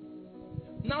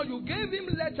 Now you gave him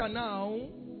letter now.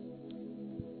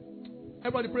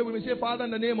 Everybody pray with me. Say, Father,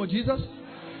 in the name of Jesus,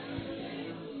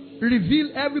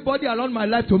 reveal everybody around my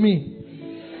life to me.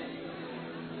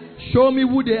 Show me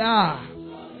who they are.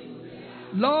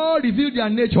 Lord, reveal their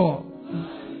nature.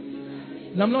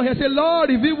 And I'm not here. Say, Lord,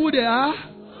 reveal who they are.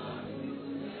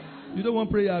 You don't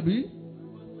want prayer, Abi?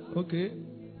 Okay.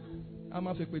 I'm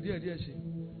a fake. He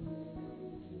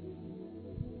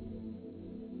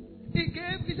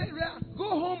said, go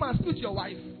home and speak to your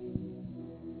wife.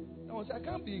 I said, I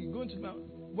can't be going to now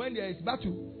when there is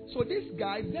battle. So this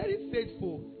guy, very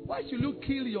faithful. Why should you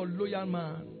kill your loyal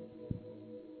man?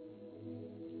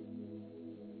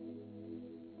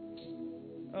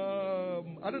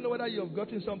 I don't know whether you have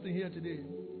gotten something here today.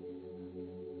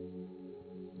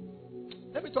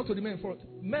 Let me talk to the men first.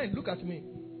 Men, look at me.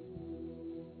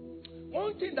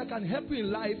 One thing that can help you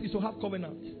in life is to have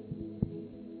covenant.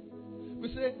 We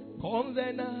say,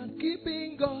 covenant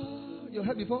keeping God. You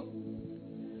heard before?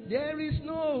 There is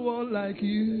no one like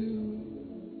you.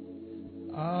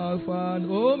 Alpha and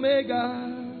Omega.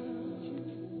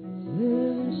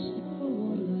 There is no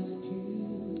one like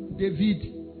you.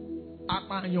 David.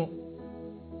 Apanyon.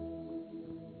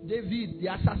 David, the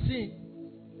assassin.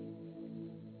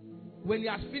 When he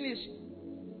has finished,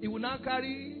 he will now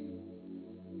carry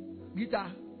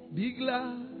guitar. Be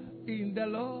glad in the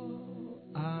Lord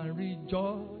and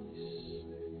rejoice.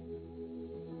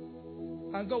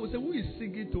 And God will say, who is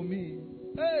singing to me?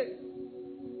 Hey,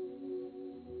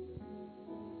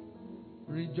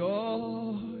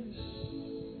 Rejoice,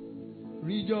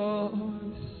 rejoice,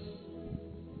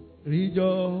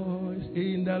 rejoice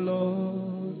in the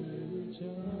Lord.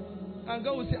 And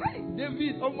God will say, "Hey,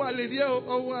 David, some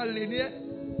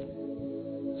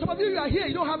of you are here,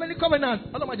 you don't have any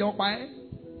covenant.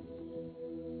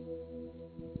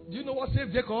 Do you know what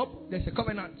saved Jacob? There's a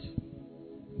covenant.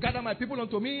 Gather my people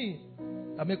unto me.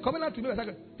 I make covenant to me.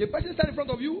 The person standing in front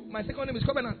of you, my second name is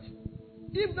covenant.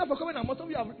 If not for covenant, most of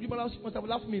you must have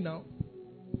laughed me now.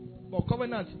 But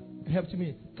covenant helped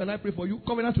me. Can I pray for you?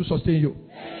 Covenant will sustain you.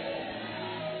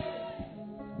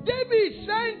 David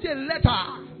sent a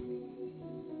letter.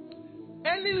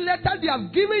 Any letter they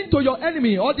have given to your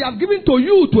enemy or they have given to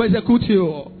you to execute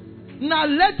you. Now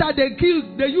letter they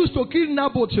used to kill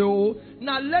Naboth.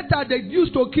 Now letter they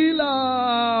used to kill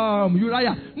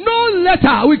Uriah. No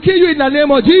letter will kill you in the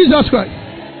name of Jesus Christ.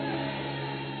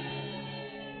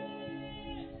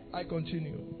 I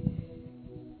continue.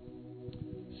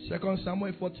 2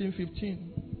 Samuel 14:15.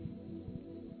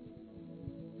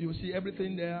 You see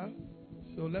everything there.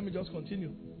 So let me just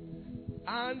continue.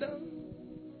 And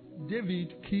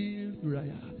David killed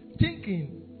Uriah,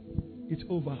 thinking it's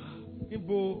over.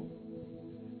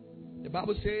 The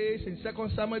Bible says in 2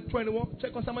 Samuel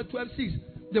 12:6,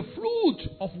 the fruit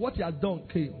of what he had done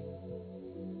came.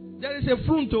 There is a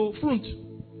fruit.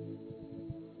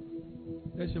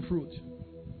 There's a fruit.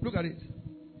 Look at it.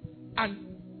 And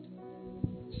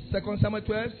 2 Samuel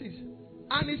 12:6,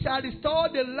 and he shall restore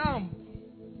the lamb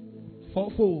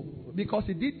fourfold, because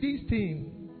he did these things.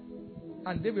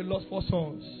 And David lost 4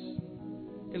 sons.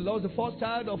 He lost the first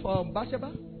child of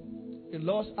Bathsheba. He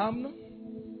lost Amnon.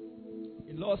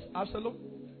 He lost Absalom.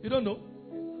 You don't know?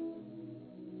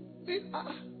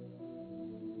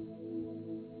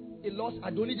 He lost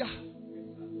Adonijah.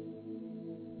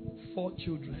 4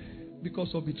 children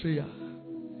because of betrayal.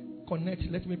 Connect.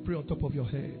 Let me pray on top of your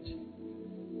head.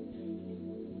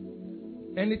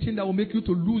 Anything that will make you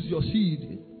to lose your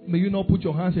seed, may you not put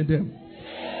your hands in them.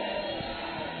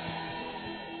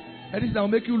 Anything that will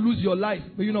make you lose your life,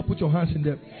 may you not put your hands in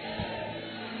them.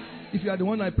 If you are the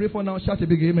one I pray for now, shout a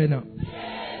big amen now.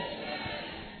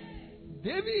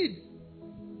 David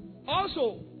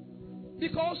also,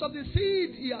 because of the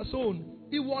seed he has sown,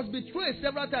 he was betrayed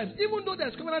several times. Even though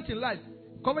there's covenant in life,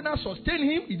 covenant sustained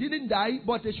him. He didn't die,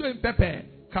 but they show him pepper.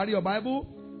 Carry your Bible.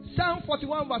 Psalm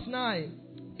 41 verse 9.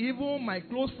 Even my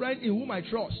close friend in whom I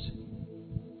trust,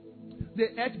 they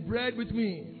ate bread with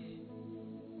me,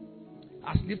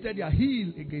 has lifted their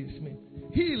heel against me.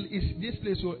 Heel is this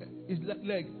place, so is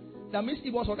leg. That means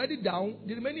he was already down.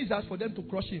 The remaining is asked for them to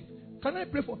crush him. Can I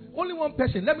pray for only one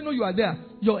person? Let me know you are there.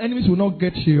 Your enemies will not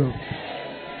get you.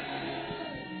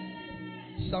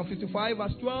 Psalm 55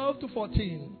 verse 12 to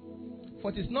 14.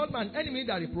 For it is not my enemy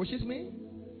that reproaches me,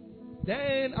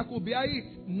 then I could bear it.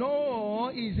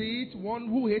 Nor is it one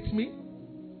who hates me,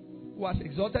 who has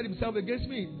exalted himself against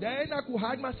me. Then I could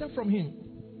hide myself from him.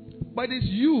 But it is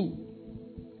you,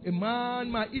 a man,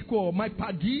 my equal, my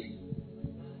paddy,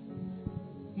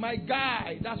 my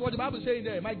guide. That's what the Bible is saying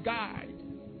there. My guide,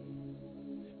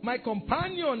 my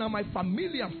companion, and my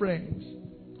familiar friends.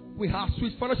 We have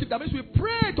sweet fellowship. That means we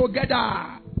pray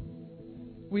together.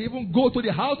 We even go to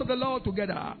the house of the Lord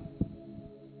together.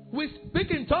 We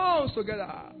speak in tongues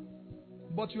together.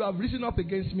 But you have risen up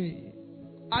against me.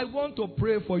 I want to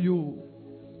pray for you.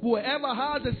 Whoever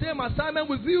has the same assignment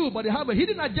with you, but they have a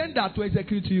hidden agenda to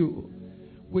execute you,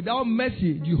 without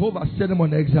mercy, Jehovah sent them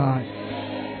on exile.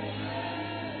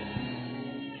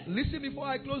 Listen before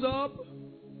I close up.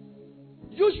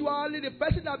 Usually the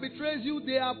person that betrays you,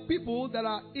 there are people that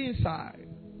are inside.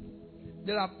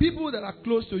 There are people that are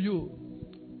close to you.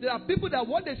 There are people that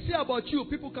what they say about you,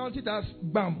 people count it as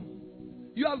bam.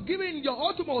 You have given your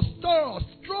utmost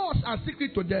trust and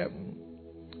secret to them.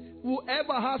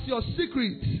 Whoever has your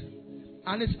secret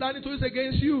and is planning to use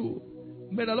against you,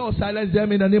 may the Lord silence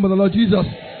them in the name of the Lord Jesus.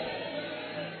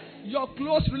 Your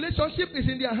close relationship is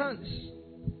in their hands.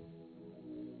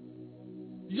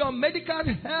 Your medical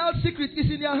health secret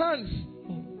is in their hands.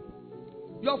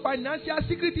 Your financial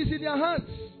secret is in their hands.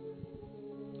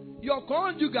 Your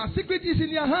conjugal secret is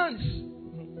in their hands.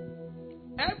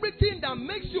 Everything that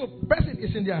makes you a person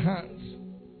is in their hands.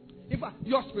 In fact,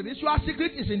 your spiritual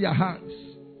secret is in their hands.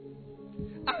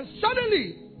 And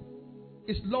suddenly,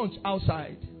 it's launched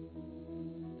outside.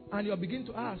 And you're beginning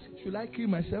to ask, should I kill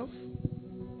myself?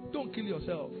 Don't kill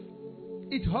yourself.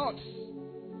 It hurts.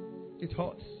 It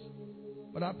hurts.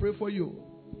 But I pray for you.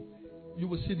 You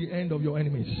will see the end of your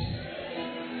enemies.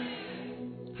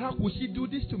 How could she do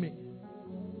this to me?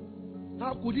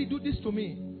 How could he do this to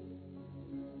me?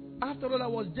 After all, I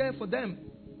was there for them.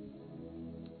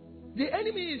 The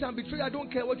enemy is a betrayer. I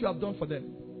don't care what you have done for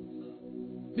them.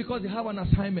 Because they have an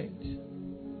assignment.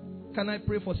 Can I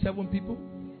pray for 7 people?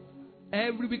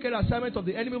 Every wicked assignment of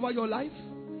the enemy over your life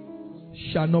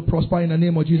shall not prosper in the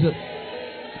name of Jesus.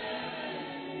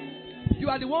 You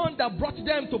are the one that brought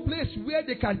them to a place where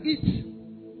they can eat.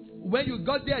 When you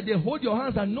got there, they hold your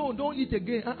hands and no, don't eat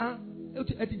again. I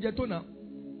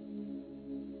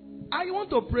want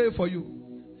to pray for you.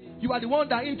 You are the one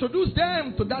that introduced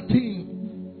them to that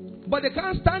thing. But they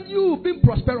can't stand you being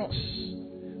prosperous.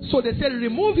 So they say,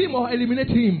 remove him or eliminate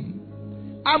him.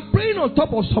 I'm praying on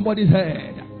top of somebody's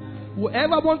head.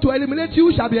 Whoever wants to eliminate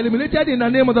you shall be eliminated in the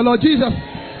name of the Lord Jesus.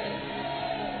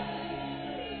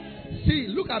 See,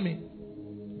 look at me.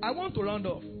 I want to round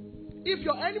off. If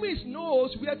your enemy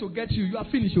knows where to get you, you are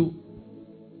finished.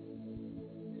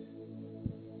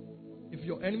 If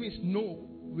your enemies know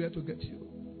where to get you,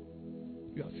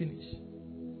 you are finished.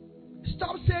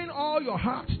 Stop saying all your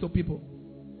heart to people.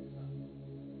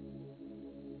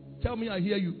 Tell me I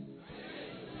hear you.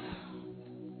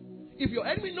 If your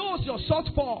enemy knows your soft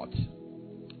spot,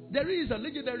 there is a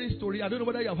legendary story. I don't know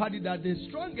whether you have heard it, that the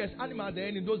strongest animal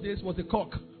then in those days was the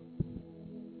cock.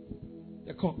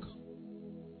 The cock.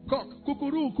 Cock.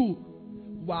 Kukuruku.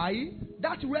 Why?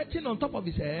 That red thing on top of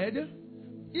his head,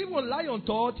 even lion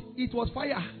thought it was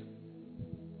fire.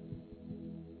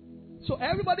 So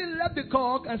everybody left the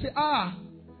cock and said,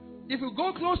 if you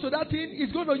go close to that thing,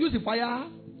 it's going to use the fire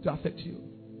to affect you.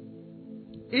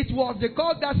 It was the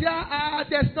cock that said,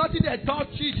 there's nothing there,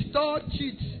 touch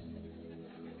it.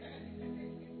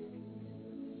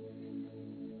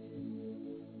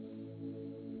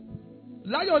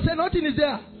 Lion said, nothing is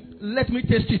there. Let me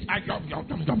taste it.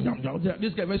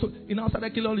 This guy, so he now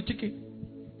started killing all the chicken.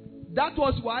 That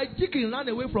was why chicken ran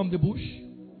away from the bush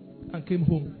and came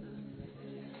home.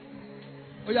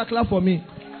 Oh, yeah, clap for me.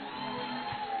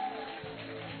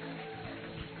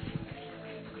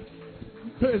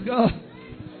 Praise God.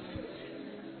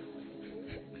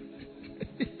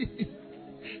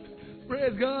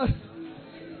 Praise God.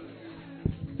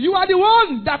 You are the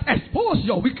one that exposed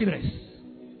your weakness.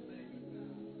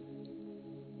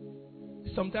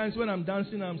 Sometimes when I'm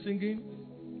dancing, I'm singing,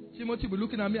 Timothy will be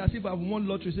looking at me as if I've won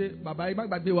lottery. Say, Baba,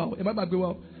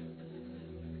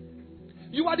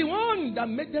 you are the one that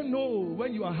make them know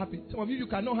when you are happy. Some of you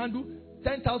cannot handle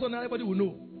 10,000 naira. Everybody will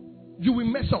know. You will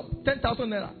mess up 10,000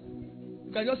 naira.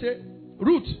 You can just say,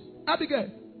 Ruth, Abigail,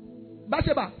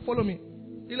 Bathsheba, follow me.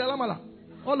 Ilalamala,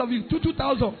 all of you,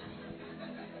 2,000.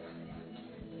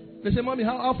 They say, Mommy,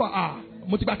 how far?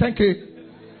 Motiba 10K.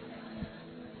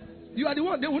 You are the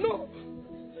one, they will know.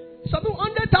 Some people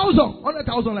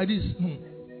 100,000 like this.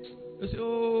 They say,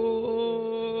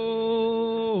 oh.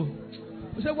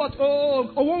 They say, what?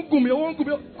 Oh, I won't go me.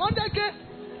 100K.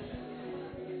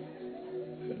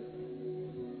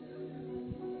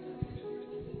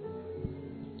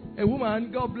 A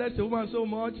woman, God bless the woman so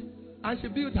much, and she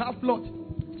built her plot.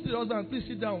 She said, husband, please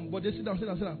sit down. But they sit down.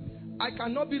 I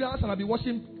cannot build a house and I'll be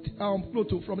washing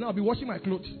clothes. From now, I'll be washing my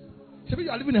clothes. She said, you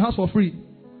are living in a house for free.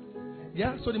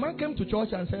 Yeah, so the man came to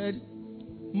church and said,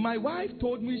 my wife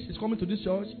told me she's coming to this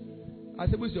church. I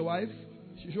said, who's your wife?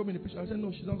 She showed me the picture. I said,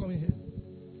 no, she's not coming here.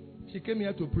 She came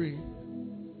here to pray.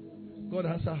 God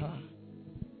answered her.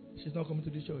 She's not coming to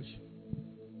this church.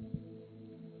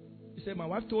 He said, my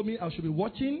wife told me I should be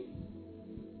watching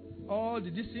all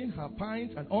this thing, her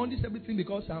pints and all this everything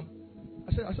because I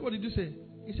said, what did you say?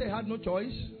 He said, I had no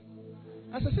choice.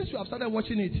 I said, since you have started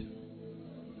watching it,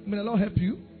 may the Lord help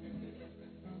you.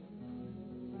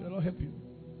 May the Lord help you.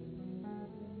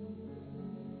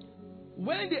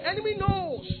 When the enemy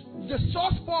knows the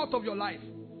soft spot of your life,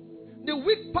 the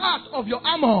weak part of your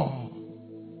armor,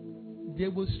 they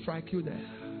will strike you there.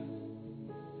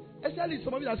 Especially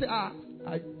some of you that say,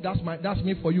 that's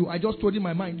me for you. I just told you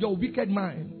my mind. Your wicked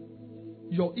mind.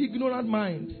 Your ignorant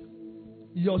mind.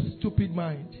 Your stupid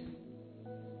mind.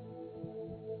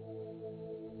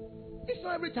 It's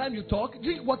not every time you talk.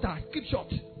 Drink water. Keep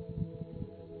short.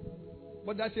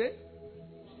 What did I say?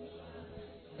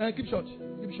 Keep short.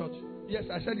 Keep short. Yes,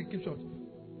 I said it. Keep short.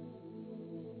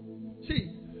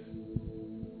 See,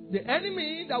 the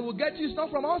enemy that will get you is not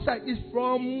from outside. It's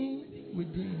from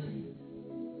within.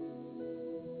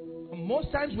 And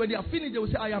most times when they are finished, they will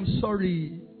say, I am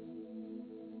sorry.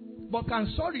 But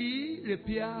can sorry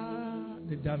repair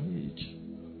the damage?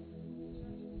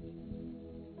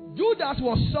 Judas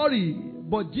was sorry,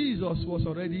 but Jesus was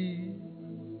already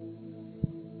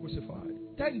crucified.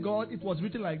 Thank God it was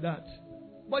written like that.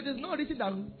 But it's not written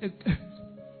that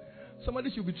somebody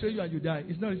should betray you and you die.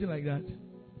 It's not written like that.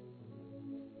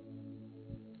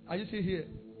 Are you still here?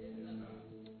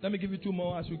 Let me give you 2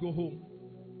 more as we go home.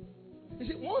 You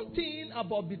see, one thing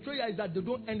about betrayal is that they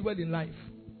don't end well in life.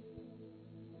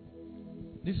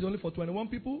 This is only for 21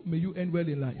 people. May you end well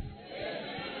in life.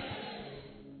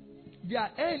 Their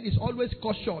end is always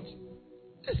cut short.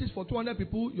 This is for 200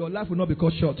 people. Your life will not be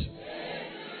cut short.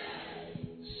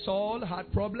 Saul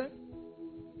had problem.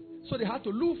 So they had to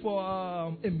look for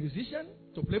a musician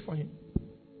to play for him.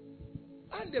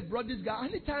 And they brought this guy.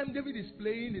 Anytime David is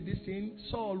playing this thing,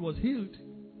 Saul was healed.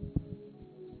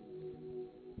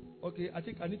 Okay, I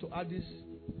think I need to add this.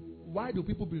 Why do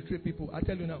people betray people? I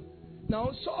tell you now.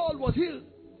 Now, Saul was healed.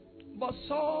 But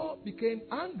Saul became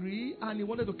angry and he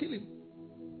wanted to kill him.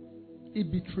 He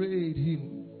betrayed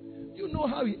him. You know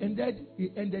how he ended?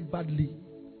 He ended badly.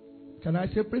 Can I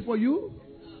say pray for you?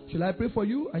 Shall I pray for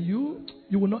you? And you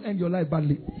will not end your life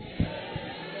badly.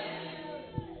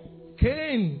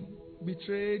 Cain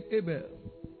betrayed Abel.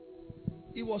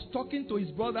 He was talking to his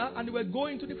brother and they were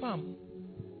going to the farm.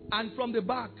 And from the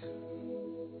back,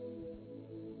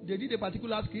 they did a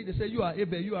particular skill. They said, you are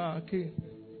Abel, you are Cain.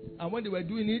 And when they were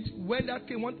doing it, when that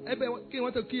Cain wanted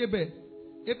to kill Abel,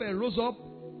 Abel rose up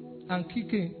and killed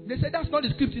Cain. They said, that's not the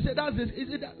script. He said, that's this.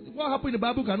 What happened in the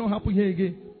Bible cannot happen here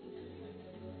again.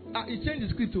 He changed the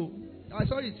script too. I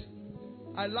saw it.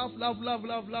 I laugh.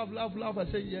 I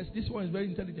said, yes, this one is very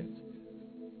intelligent.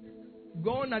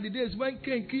 Gone are the days when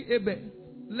Cain killed Abel.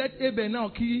 Let Abel now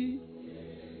kill.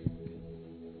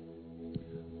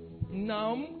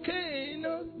 Now Cain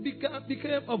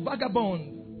became a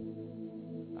vagabond.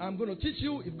 I'm going to teach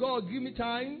you if God give me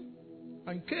time.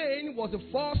 And Cain was a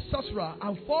false sorcerer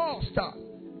and false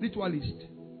ritualist.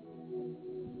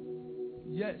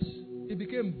 Yes. He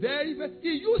became very, he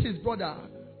used his brother.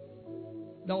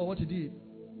 That was what he did.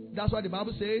 That's why the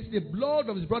Bible says the blood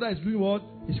of his brother is doing what?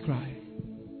 Is crying.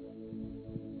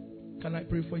 Can I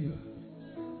pray for you?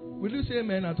 Will you say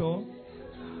amen at all?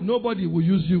 Nobody will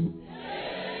use you.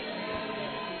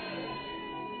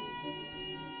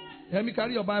 Let me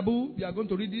carry your Bible. We are going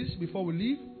to read this before we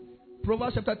leave.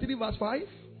 Proverbs chapter 3 verse 5.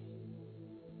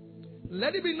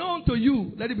 Let it be known to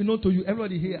you. Let it be known to you.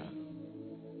 Everybody here.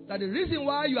 That the reason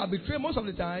why you are betrayed most of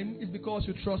the time is because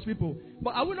you trust people.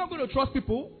 But are we not going to trust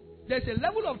people? There's a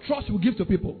level of trust we give to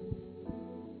people.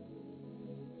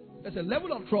 There's a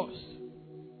level of trust.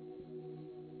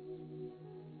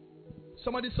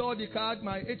 Somebody saw the card,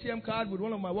 my ATM card with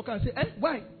one of my workers and said,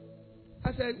 why?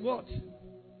 I said, what?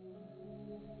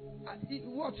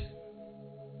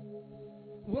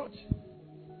 What?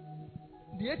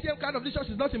 The ATM card of this church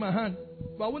is not in my hand.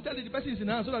 But I won't tell you the person is in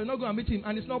hand so that you're not going to meet him.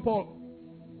 And it's not Paul.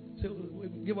 So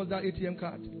give us that ATM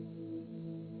card.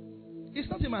 It's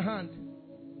not in my hand.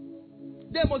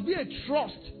 There must be a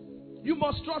trust. You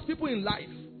must trust people in life.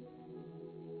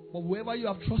 But whoever you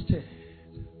have trusted,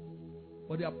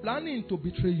 but they are planning to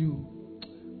betray you,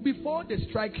 before they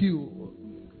strike you,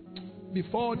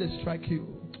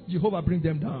 Jehovah bring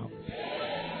them down.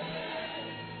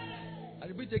 I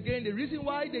repeat again, the reason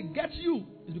why they get you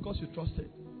is because you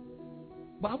trusted.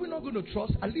 But are we not going to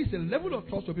trust at least a level of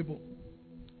trust to people?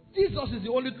 Jesus is the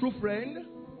only true friend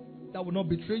that will not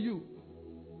betray you.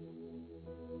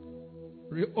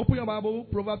 Open your Bible,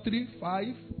 Proverbs 3, 5.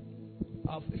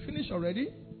 I've finished already.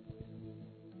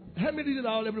 Help me read it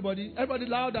out, everybody. Everybody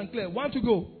loud and clear. 1 to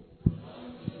go.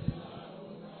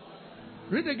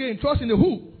 Read again. Trust in the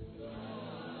who.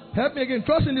 Help me again.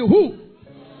 Trust in the who.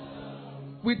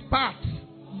 With part.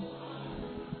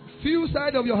 Few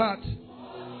side of your heart.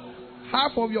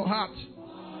 Half of your heart.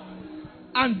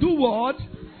 And do what?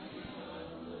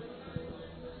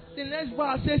 The next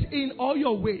verse says, in all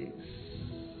your ways,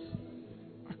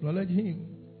 acknowledge him,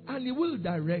 and he will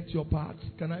direct your path.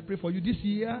 Can I pray for you this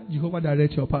year? Jehovah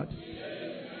direct your path.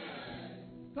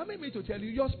 Permit me to tell you,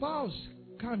 your spouse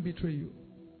can betray you.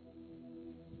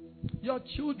 Your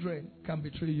children can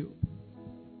betray you.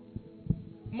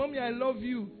 Mommy, I love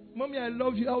you. Mommy, I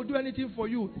love you. I will do anything for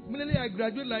you. Immediately I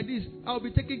graduate like this, I will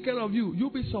be taking care of you.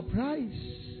 You'll be surprised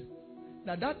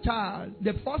that child,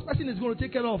 the first person is going to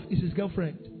take care of is his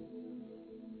girlfriend.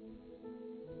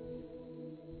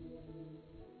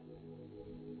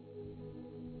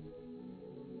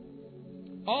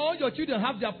 All your children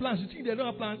have their plans. You think they don't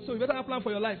have plans, so you better have a plan for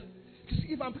your life.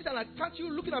 If I'm preaching like, can't you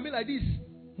looking at me like this?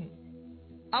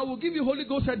 I will give you Holy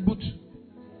Ghost head boot.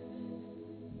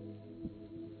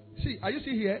 See, are you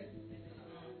still here?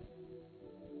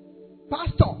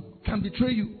 Pastor can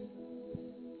betray you.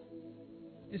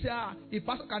 You say, if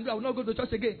pastor can do, I will not go to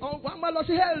church again. Oh, one man lost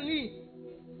hell me.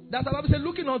 That's what the Bible says,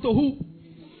 looking unto who?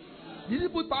 Did he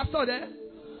put pastor there?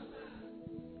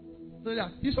 So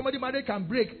that if somebody married can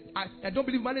break, I don't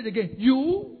believe marriage again.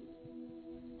 You?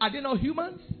 Are they not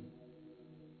humans?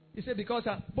 He said, because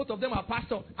both of them are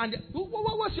pastors. And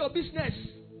what's your business?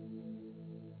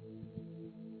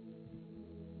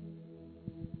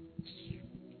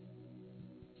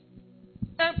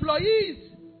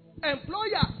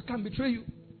 Employers can betray you.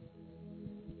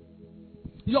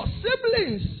 Your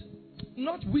siblings,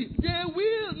 not we. They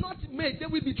will not make. They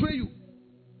will betray you.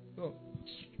 Oh.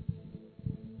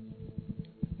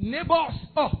 Neighbors.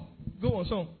 Oh, go on,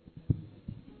 son.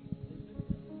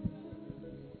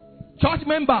 Church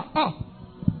member. Oh.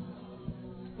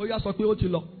 Oh, yeah, so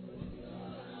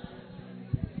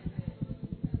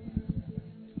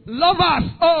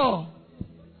lovers. Oh.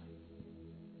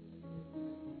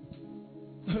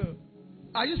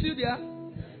 Are you still there?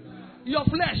 Your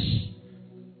flesh.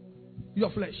 Your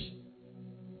flesh.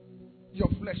 Your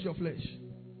flesh, your flesh.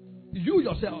 You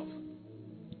yourself.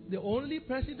 The only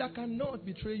person that cannot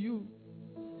betray you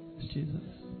is Jesus.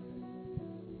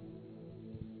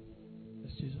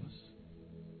 It's Jesus.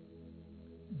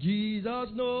 Jesus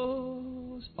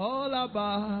knows all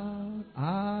about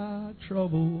our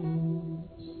troubles.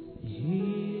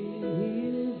 He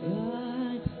will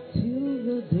guide till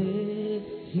the day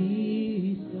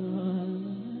He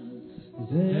comes.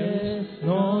 There's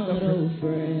not a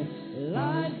friend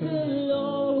like the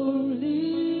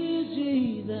lonely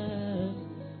Jesus.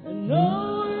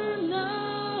 No,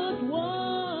 not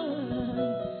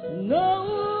one.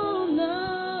 No,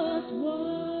 not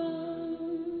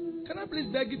one. Can I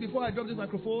please beg you before I drop this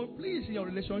microphone? Please, in your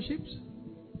relationships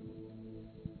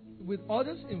with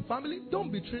others, in family,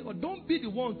 don't betray or don't be the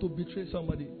one to betray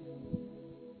somebody.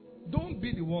 Don't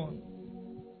be the one.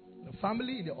 In the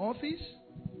family, in the office,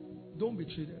 don't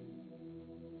betray them.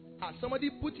 As somebody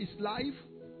put his life,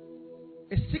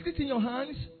 a secret in your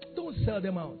hands, don't sell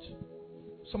them out.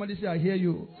 Somebody say, I hear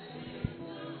you.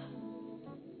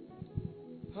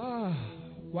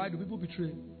 Why do people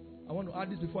betray? I want to add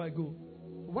this before I go.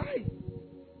 Why?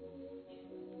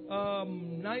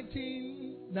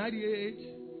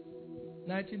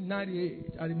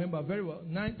 1998, I remember very well.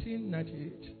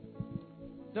 1998.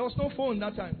 There was no phone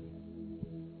that time.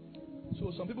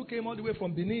 So some people came all the way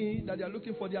from Benin that they are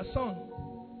looking for their son.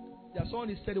 Their son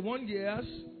is 31 years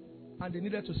and they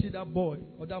needed to see that boy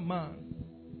or that man.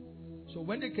 So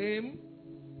when they came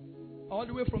all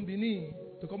the way from Benin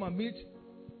to come and meet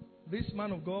this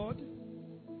man of God,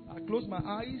 I closed my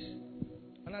eyes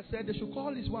and I said they should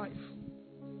call his wife.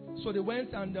 So they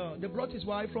went and they brought his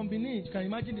wife from Benin. You can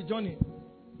imagine the journey.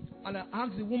 And I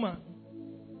asked the woman,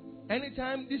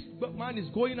 anytime this man is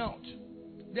going out,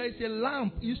 there is a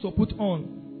lamp he used to put on.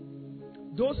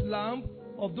 Those lamps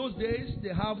of those days, they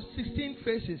have 16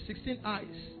 faces, 16 eyes.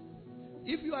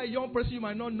 If you are a young person, you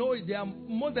might not know it. They are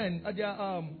modern, they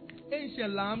are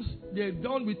ancient lamps. They're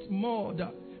done with mud.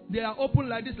 They are open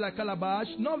like this, like calabash.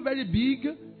 Not very big.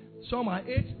 Some are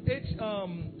 8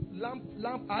 lamp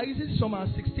eyes. Some are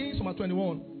 16. Some are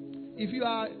 21. If you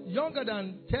are younger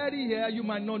than 30 here, you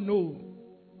might not know,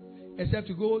 except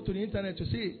to go to the internet to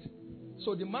see it.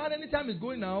 So the man, anytime he's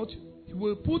going out, he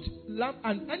will put lamp,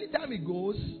 and anytime he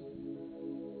goes,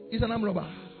 he's an armed robber.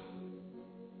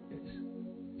 Yes,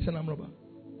 he's an armed robber.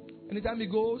 Anytime he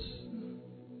goes,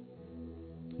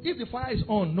 if the fire is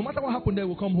on, no matter what happened, they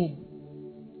will come home.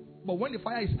 But when the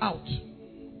fire is out,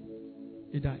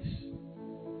 he dies.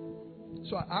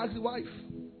 So I asked the wife,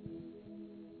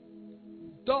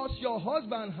 does your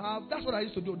husband have, that's what I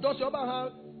used to do, does your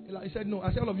husband have, he said no.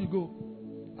 I said, all of you go.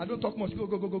 I don't talk much,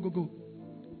 go.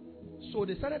 So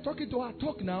they started talking to her,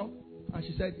 talk now, and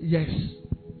she said yes.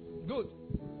 Good.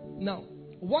 Now,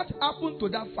 what happened to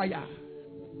that fire?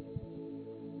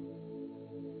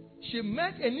 She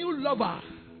met a new lover,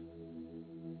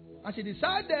 and she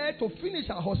decided to finish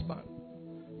her husband.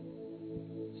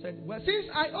 Said, well, since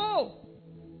I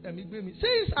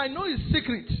know his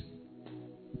secret,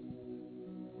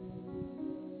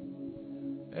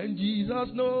 and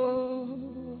Jesus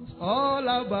knows all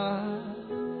about.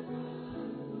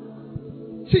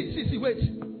 See, wait.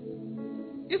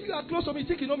 If you are close to me,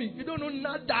 think you know me. You don't know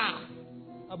nada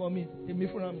about me.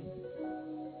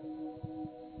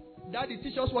 Daddy,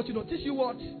 teach us what you know. Teach you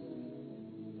what?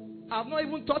 I have not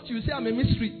even taught you. Say I'm a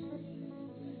mystery.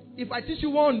 If I teach you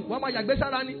one, what am I?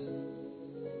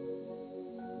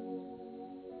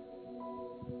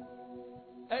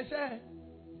 I say,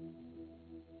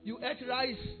 you ate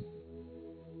rice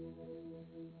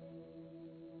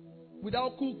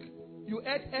without cook. You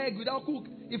ate egg without cook.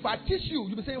 If I teach you,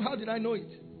 you'll be saying, how did I know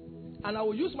it? And I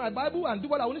will use my Bible and do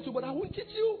what I want to, but I won't teach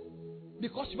you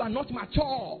because you are not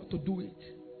mature to do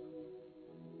it.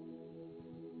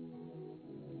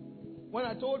 When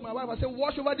I told my wife, I said,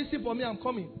 wash over this thing for me, I'm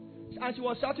coming. And she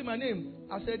was shouting my name.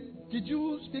 I said, did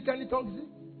you speak any tongues?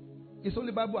 It's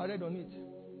only Bible I read on it.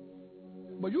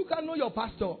 But you can know your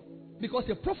pastor because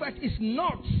a prophet is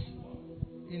not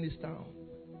in his town.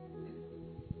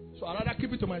 So I'd rather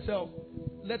keep it to myself.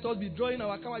 Let us be drawing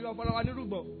our camera.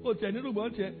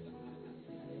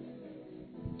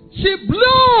 She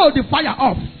blew the fire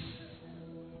off.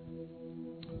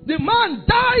 The man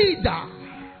died.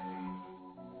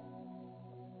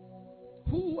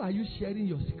 Who are you sharing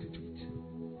your secret with?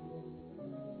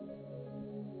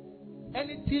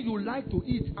 Anything you like to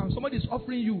eat and somebody is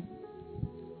offering you,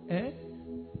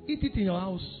 eat it in your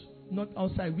house, not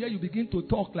outside, where you begin to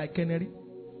talk like canary.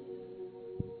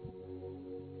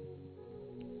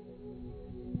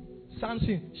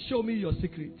 Samson, show me your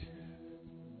secret.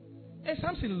 And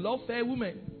Samson loved fair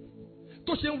women.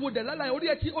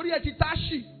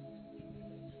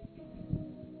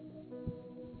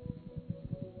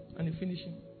 And he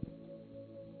finishing.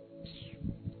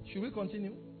 Should we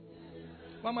continue?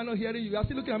 Why am I not hearing you? You are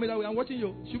still looking at me that way. I'm watching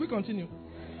you. Should we continue?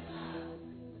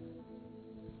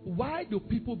 Why do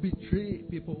people betray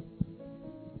people?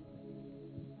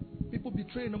 People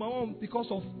betray, number one, because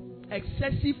of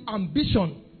excessive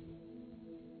ambition,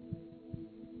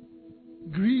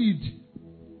 greed,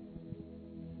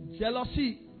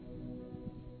 jealousy,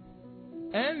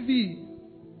 envy,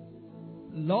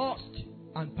 lust,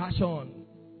 and passion.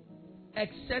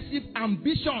 Excessive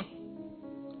ambition.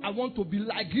 I want to be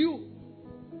like you.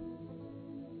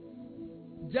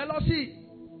 Jealousy,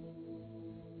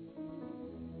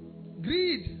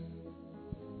 greed,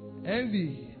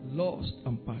 envy, lust,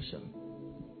 and passion.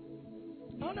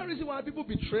 Another reason why people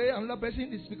betray another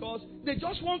person is because they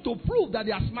just want to prove that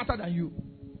they are smarter than you.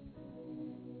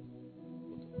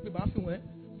 And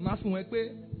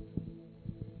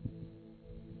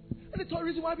the third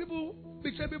reason why people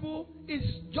betray people is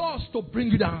just to bring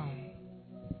you down.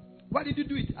 Why did you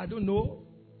do it? I don't know.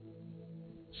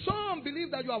 Some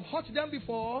believe that you have hurt them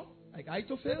before, like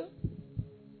Ahithophel.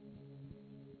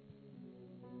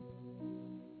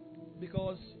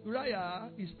 Because Uriah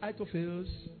is Ahithophel's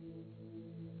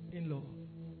in-law.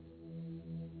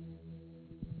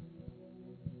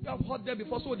 You have hurt them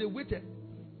before, so they waited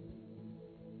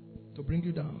to bring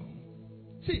you down.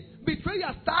 See,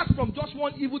 betrayal starts from just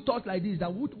one evil thought like this.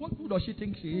 That who does she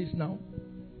think she is now?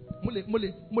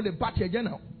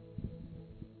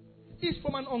 It's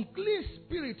from an unclean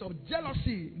spirit of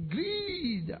jealousy,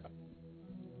 greed.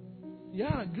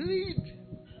 Yeah, greed,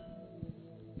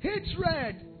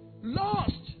 hatred,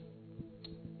 lust.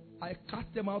 I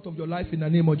cast them out of your life in the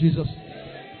name of Jesus.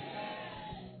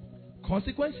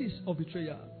 Consequences of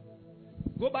betrayal.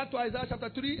 Go back to Isaiah chapter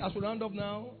 3 as we round up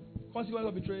now. Consequences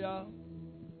of betrayal.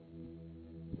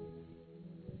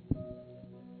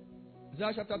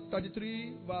 Isaiah chapter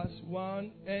 33 verse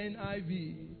 1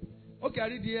 NIV. Okay, I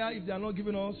read here if they are not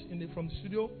giving us from the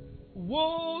studio.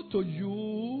 Woe to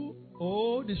you,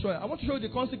 O destroyer. I want to show you the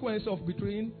consequence of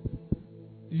betraying.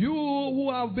 You who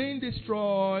have been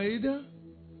destroyed,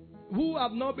 who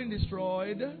have not been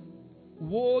destroyed,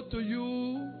 woe to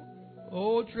you,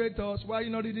 O traitors. Why are you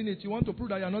not reading it? You want to prove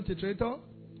that you are not a traitor?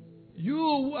 You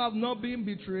who have not been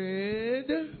betrayed,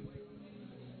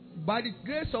 by the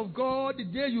grace of God, the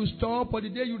day you stop or the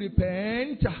day you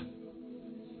repent,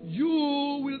 you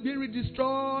will be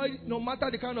destroyed no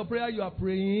matter the kind of prayer you are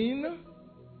praying.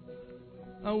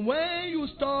 And when you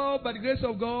stop by the grace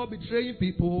of God betraying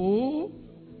people,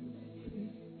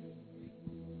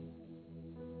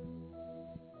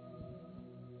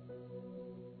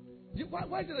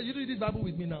 why is it that you read this Bible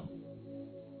with me now?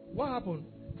 What happened?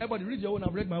 Everybody read your own,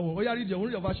 I've read my own. Oh yeah, read your own,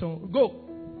 read your version. Go.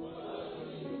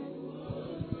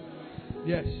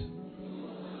 Yes.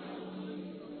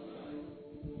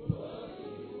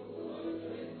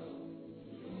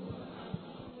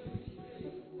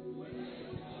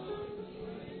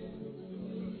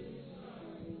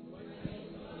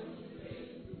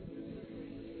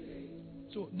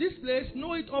 So this place,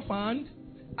 know it offhand.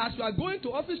 As you are going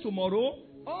to office tomorrow,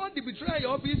 all the betrayers in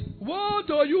your office, woe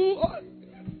to you.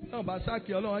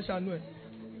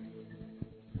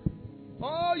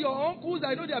 All your uncles,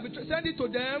 I know they are betrayed. Send it to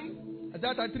them.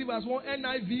 That 3 verse 1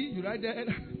 NIV. You write there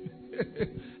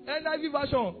NIV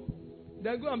version.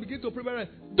 Then go and begin to prepare.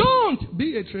 Don't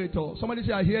be a traitor. Somebody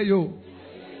say, I hear you.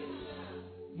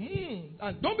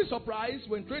 And don't be surprised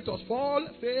when traitors fall,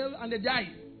 fail, and they die.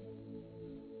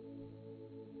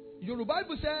 Your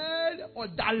Bible said,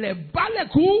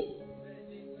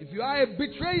 if you are a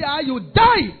betrayer, you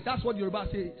die. That's what Yoruba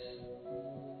says.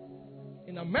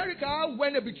 In America,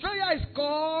 when a betrayer is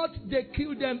caught, they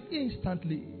kill them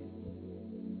instantly.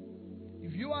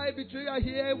 If you are a betrayer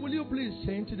here, will you please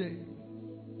change today?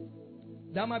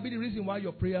 That might be the reason why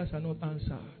your prayers are not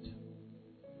answered.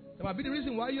 That might be the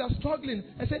reason why you are struggling.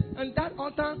 I said, on that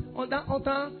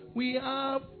altar, we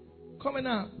have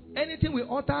covenant. Anything we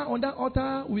utter on that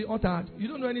altar, we uttered. You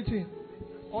don't know anything.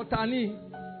 Otani,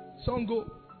 Songo.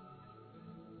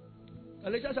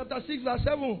 Galatians chapter 6, verse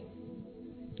 7.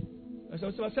 Verse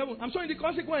 7. I'm showing the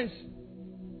consequence.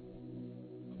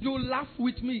 You laugh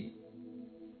with me.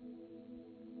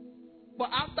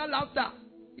 But after laughter,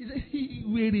 he said,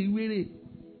 weary.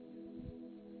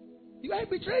 You are a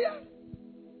betrayer.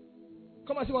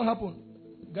 Come and see what happened.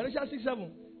 Galatians 6,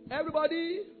 7.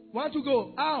 Everybody want to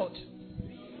go out.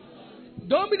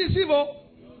 Don't be deceived.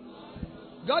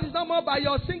 God is not more by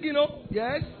your singing.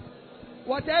 Yes.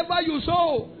 Whatever you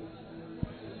sow.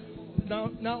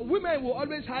 Now, women will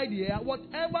always hide here.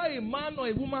 Whatever a man or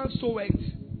a woman sow it.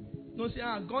 Don't say,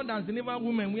 God has delivered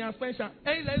women. We are special.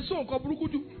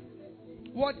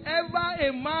 Whatever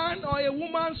a man or a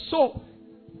woman sow,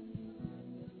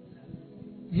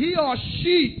 he or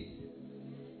she,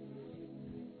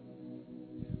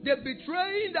 the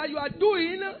betraying that you are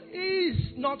doing is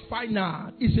not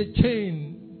final. It's a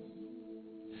chain.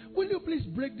 Will you please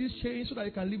break this chain so that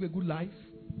you can live a good life?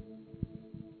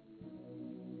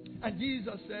 And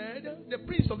Jesus said, the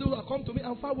prince of those who have come to me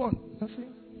and found one.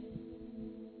 Nothing.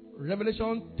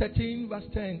 Revelation 13 verse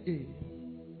 10a.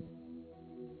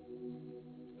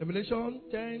 Revelation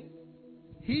 10.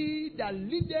 He that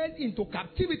leadeth into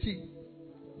captivity.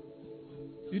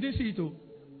 You didn't see it too.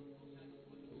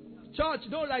 Church,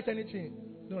 don't write anything.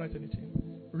 Don't write anything.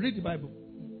 Read the Bible.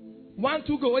 1,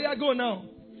 2, go. Oh yeah, go now.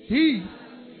 He.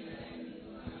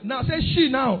 Now say she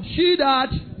now. She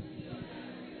that.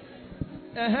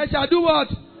 Shall do what?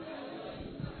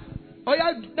 Oh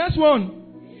yeah, next one.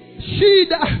 She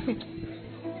that.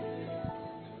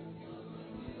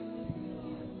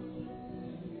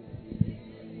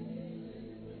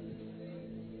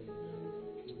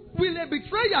 Will a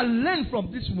betrayer learn from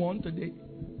this one today?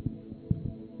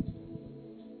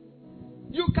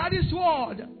 You carry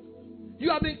sword. You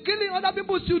have been killing other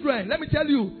people's children. Let me tell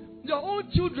you, your own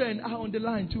children are on the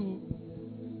line too.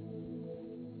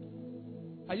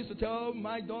 I used to tell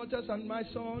my daughters and my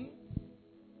son,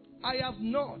 I have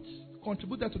not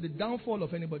contributed to the downfall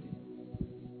of anybody.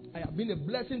 I have been a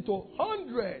blessing to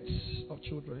hundreds of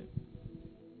children.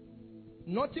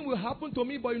 Nothing will happen to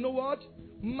me, but you know what?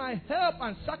 My help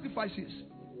and sacrifices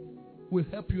will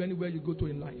help you anywhere you go to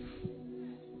in life.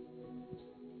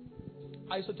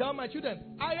 I used to tell my children,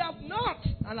 I have not,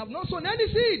 and have not sown any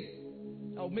seed.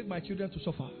 I will make my children to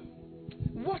suffer.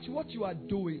 Watch what you are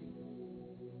doing.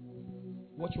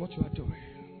 Watch what you are doing.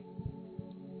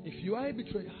 If you are a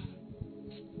betrayer,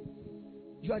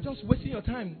 you are just wasting your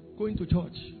time going to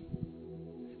church.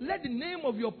 Let the name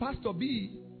of your pastor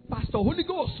be Pastor Holy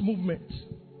Ghost Movement.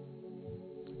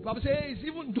 The Bible says,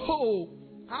 even though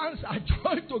hands are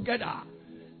joined together,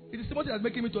 it is something that's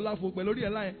making me to laugh.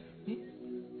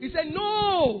 He said,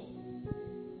 no,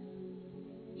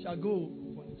 shall go.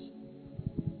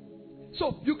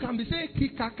 So you can be saying,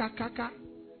 kika kaka,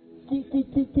 ku ku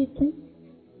ku ku ku,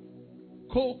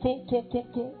 ko ko ko ko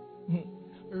ko,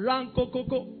 ran ko ko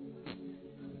ko.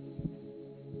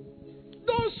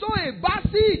 Don't sow a bad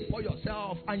seed for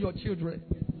yourself and your children.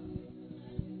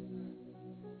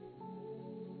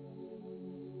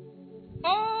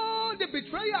 All the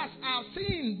betrayers have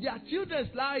seen their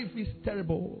children's life is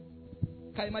terrible.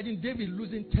 Can you imagine David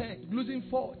losing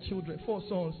 4 children, 4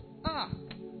 sons?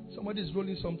 Somebody is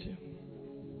rolling something.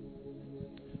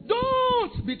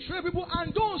 Don't betray people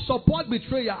and don't support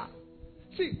betrayer.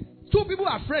 See, 2 people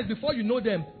are friends before you know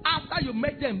them. After you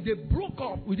met them, they broke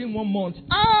up within 1 month.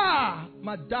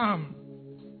 Madam.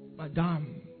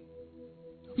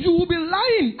 You will be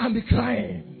lying and be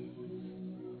crying.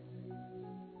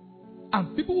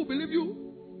 And people will believe you.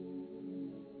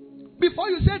 Before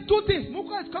you say 2 things,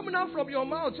 Muka is coming out from your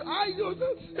mouth. God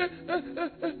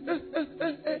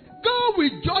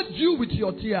will judge you with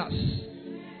your tears.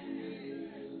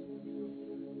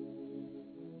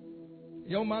 A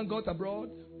young man got abroad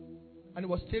and he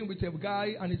was staying with a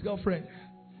guy and his girlfriend.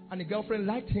 And the girlfriend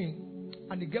liked him.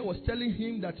 And the girl was telling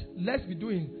him that, let's be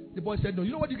doing. The boy said no.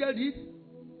 You know what the girl did?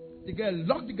 The girl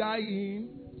locked the guy in,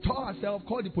 tore herself,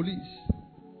 called the police.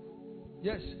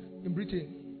 Yes, in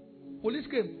Britain. Police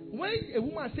came. When a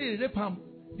woman says rape him,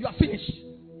 you are finished.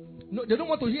 No, they don't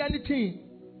want to hear anything.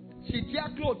 She tear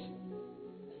clothes.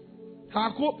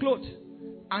 Her clothes.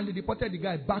 And they deported the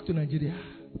guy back to Nigeria.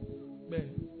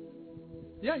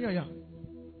 Yeah.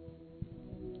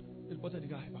 They deported the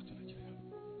guy back to Nigeria.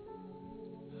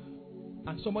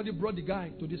 And somebody brought the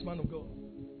guy to this man of God.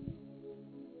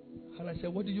 And I said,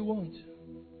 what do you want?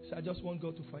 He said, I just want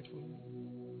God to fight for me.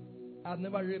 I've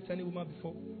never raped any woman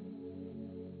before.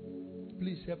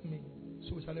 please help me.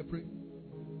 So we started praying.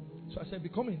 So I said, be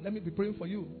coming. Let me be praying for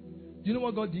you. Do you know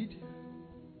what God did?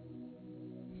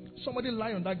 Somebody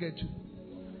lie on that gate too.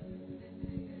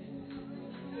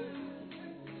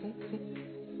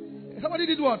 Somebody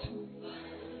did what?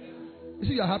 You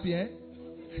see, you're happy, eh?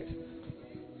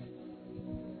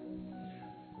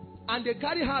 And they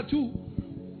carry her too.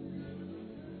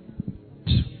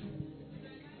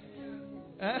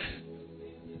 Eh?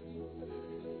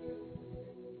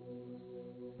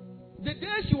 The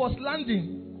day she was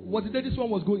landing was the day this one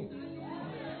was going.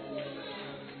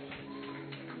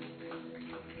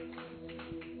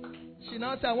 She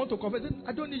now said, I want to confess.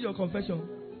 I don't need your confession.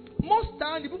 Most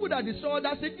times, the people that destroy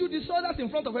that say, you destroy that in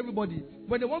front of everybody.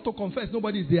 When they want to confess,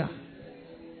 nobody is there.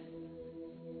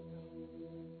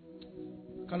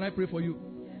 Can I pray for you?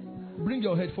 Bring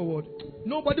your head forward.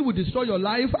 Nobody will destroy your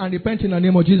life and repent in the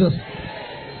name of Jesus.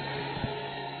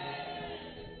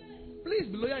 Please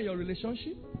be loyal in your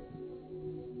relationship.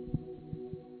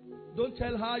 Don't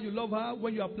tell her you love her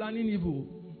when you are planning evil.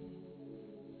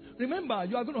 Remember,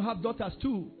 you are going to have daughters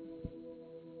too.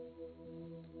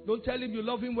 Don't tell him you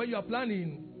love him when you are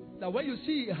planning. That when you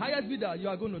see a highest bidder, you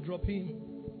are going to drop him.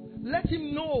 Let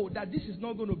him know that this is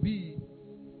not going to be.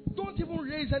 Don't even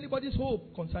raise anybody's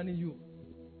hope concerning you.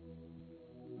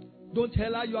 Don't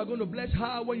tell her you are going to bless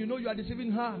her when you know you are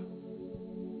deceiving her.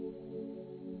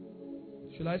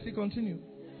 Shall I still continue?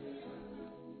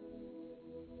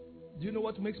 Do you know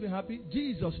what makes me happy?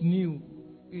 Jesus knew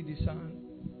he discerned.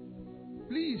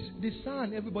 Please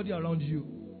discern everybody around you.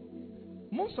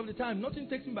 Most of the time, nothing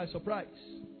takes me by surprise.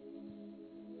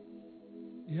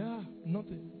 Yeah,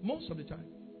 nothing. Most of the time.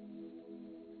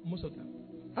 Most of the time.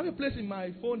 I have a place in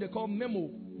my phone they call Memo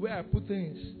where I put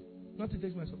things. Nothing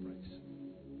takes me by surprise.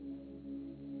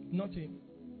 Nothing.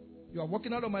 You are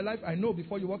walking out of my life, I know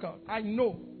before you walk out. I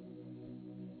know.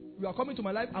 You are coming to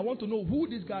my life, I want to know who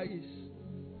this guy is.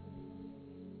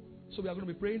 So we are going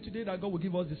to be praying today that God will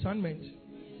give us discernment.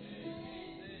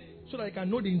 So that I can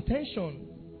know the intention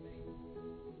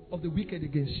of the wicked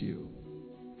against you.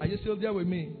 Are you still there with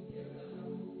me?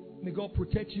 May God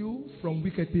protect you from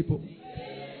wicked people.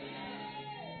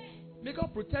 May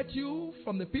God protect you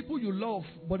from the people you love,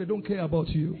 but they don't care about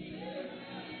you.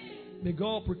 May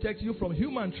God protect you from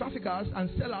human traffickers and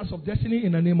sellers of destiny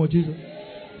in the name of Jesus.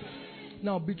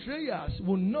 Now, betrayers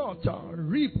will not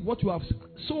reap what you have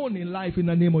sown in life in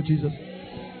the name of Jesus.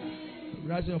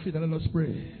 Rise on your feet and let us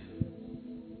pray.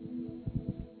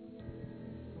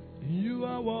 You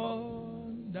are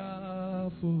wonderful.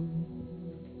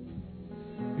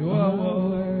 You are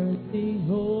worthy,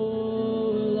 oh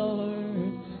Lord.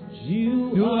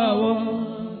 You are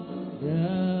wonderful.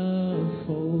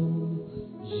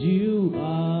 You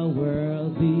are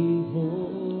worthy,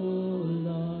 oh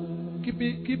Lord.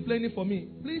 Keep playing it for me.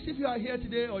 Please, if you are here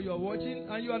today or you are watching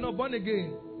and you are not born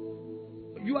again,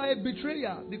 you are a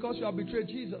betrayer because you have betrayed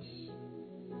Jesus.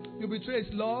 You betray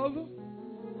his love.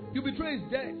 You betray his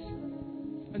death.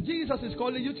 And Jesus is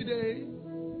calling you today.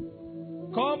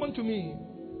 Come unto me,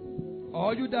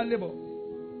 all you that labor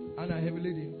and are heavy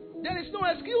laden. There is no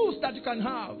excuse that you can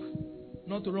have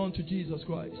not to run to Jesus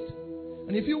Christ.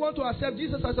 And if you want to accept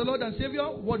Jesus as the Lord and Savior,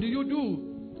 what do?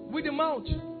 With the mouth,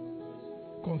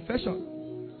 confession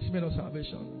is made of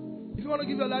salvation. If you want to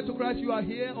give your life to Christ, you are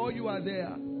here or you are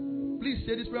there. Please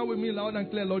say this prayer with me loud and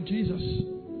clear. Lord Jesus,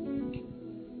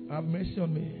 have mercy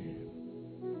on me.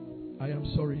 I am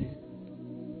sorry.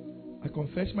 I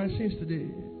confess my sins today.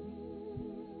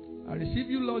 I receive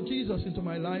you, Lord Jesus, into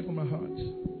my life and my heart.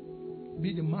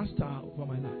 Be the master over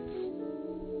my life.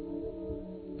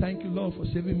 Thank you, Lord, for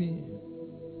saving me.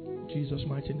 In Jesus'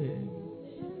 mighty name.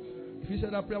 If you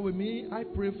said that prayer with me, I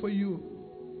pray for you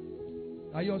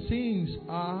that your sins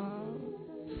are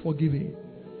forgiven.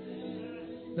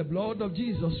 The blood of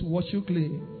Jesus wash you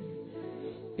clean.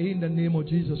 In the name of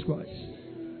Jesus Christ.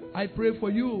 I pray for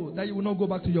you that you will not go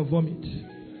back to your vomit.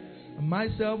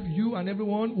 Myself, you, and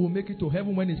everyone will make it to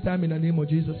heaven when it's time in the name of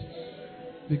Jesus.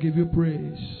 We give you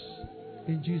praise.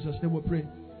 In Jesus' name we pray.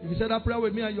 If you said that prayer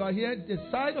with me and you are here, the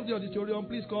side of the auditorium,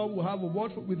 please come. We'll have a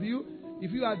word with you.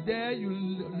 If you are there, you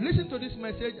listen to this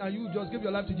message and you just give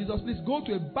your life to Jesus, please go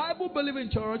to a Bible-believing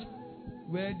church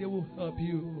where they will help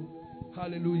you.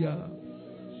 Hallelujah.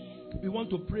 We want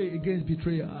to pray against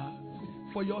betrayal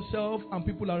for yourself and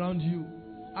people around you.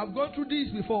 I've gone through this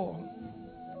before.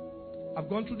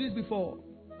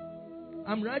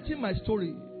 I'm writing my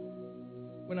story.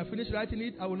 When I finish writing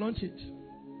it, I will launch it.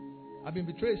 I've been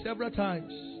betrayed several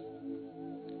times,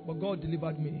 but God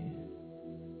delivered me.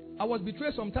 I was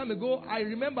betrayed some time ago. I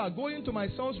remember going to my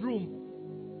son's room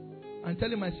and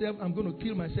telling myself, I'm going to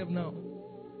kill myself now.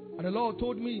 And the Lord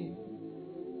told me,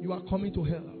 You are coming to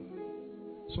hell.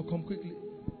 So come quickly.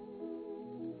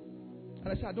 And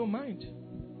I said, I don't mind.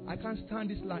 I can't stand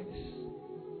these lies.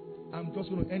 I'm just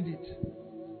going to end it.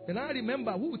 And I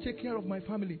remember who will take care of my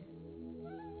family.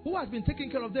 Who has been taking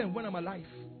care of them when I'm alive?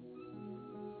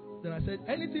 Then I said,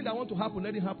 anything that want to happen,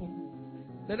 let it happen.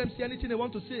 Let them say anything they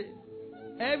want to say.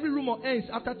 Every rumor ends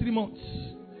after 3 months.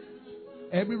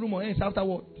 Every rumor ends after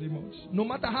what? 3 months. No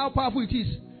matter how powerful it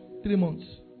is, 3 months.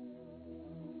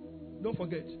 Don't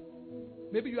forget.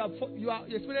 Maybe you are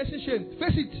experiencing shame.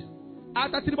 Face it.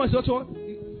 After 3 months, also.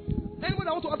 Anyone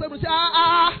that want to answer will say,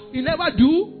 he never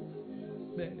do.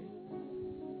 Benny.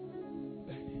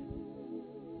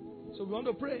 So we want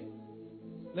to pray.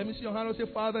 Let me see your hand and say,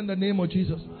 Father, in the name of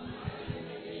Jesus.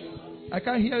 I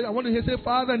can't hear. I want to hear say,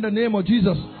 Father, in the name of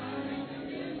Jesus.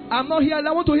 I'm not here.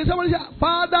 I want to hear somebody say,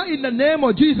 Father, in the name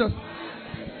of Jesus.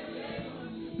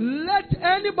 Let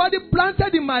anybody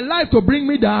planted in my life to bring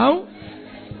me down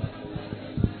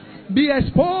be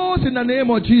exposed in the name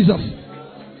of Jesus.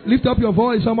 Lift up your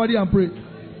voice, somebody, and pray.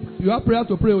 You have prayer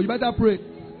to pray. You better pray.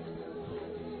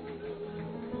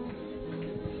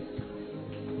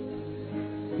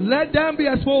 Let them be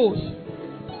exposed.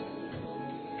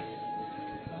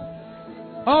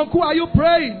 Uncle, are you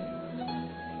praying?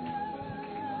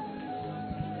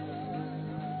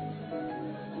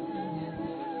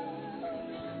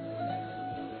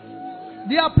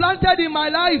 They are planted in my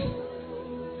life.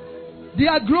 They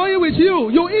are growing with you.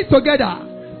 You eat together.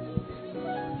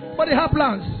 But they have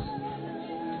plans.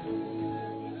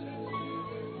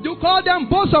 You call them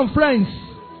bosom friends.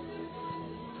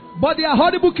 But they are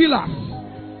horrible killers.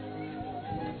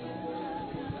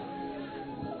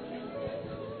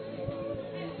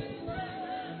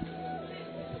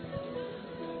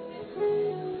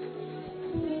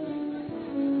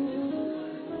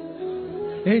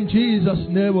 In Jesus'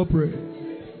 name we pray.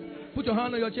 Put your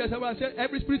hand on your chest. Everyone say,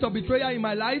 every spirit of betrayal in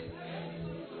my life,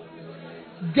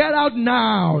 get out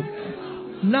now.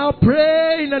 Now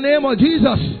pray in the name of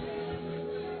Jesus.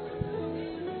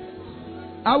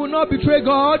 I will not betray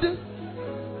God.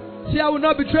 See, I will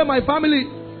not betray my family.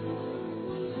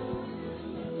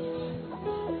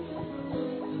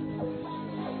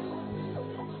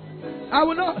 I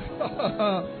will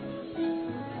not.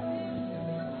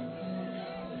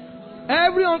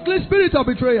 Every unclean spirit of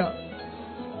betrayal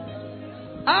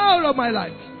out of my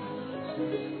life.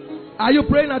 Are you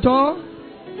praying at all?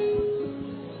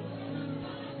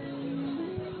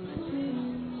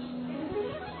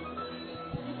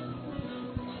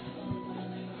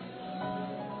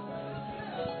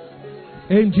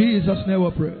 In Jesus' name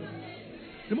we pray.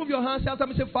 Remove your hands after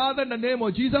me. Say, Father, in the name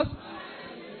of Jesus,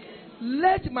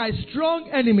 let my strong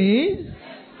enemies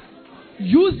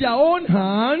use their own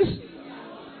hands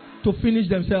to finish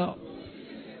themselves.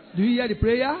 Do you hear the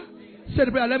prayer? Say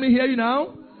the prayer. Let me hear you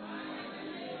now.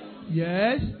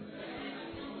 Yes.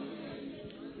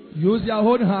 Use your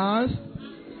own hands.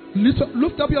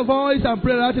 Lift up your voice and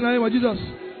pray that in the name of Jesus.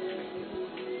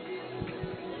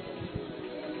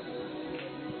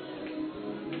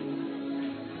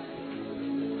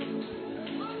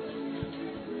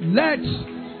 Let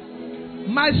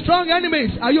my strong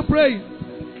enemies. Are you praying?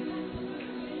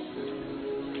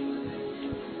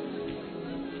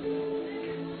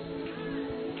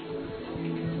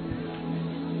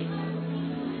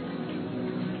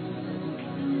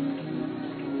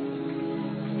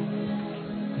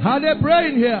 Are they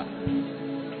praying here?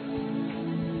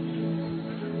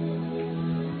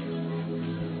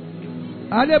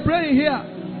 Are they praying here?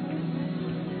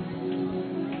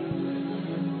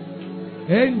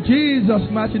 In Jesus'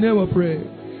 mighty name we pray.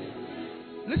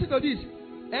 Listen to this.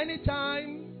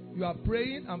 Anytime you are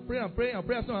praying and praying and praying and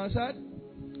prayer is not answered,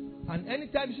 and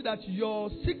anytime you see that your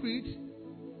secrets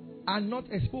are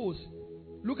not exposed,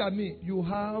 look at me. You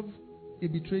have a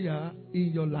betrayer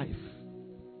in your life.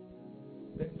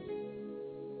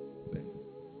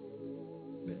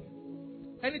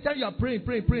 Anytime you are praying,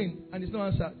 and it's not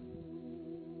answered.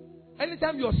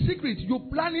 Anytime your secret, you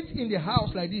plan it in the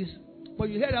house like this, but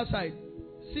you head outside.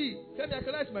 See, tell me, I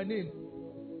recognize my name.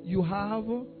 You have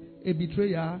a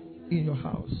betrayer in your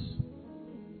house.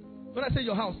 When I say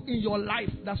your house, in your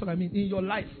life, that's what I mean. In your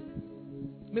life.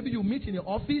 Maybe you meet in your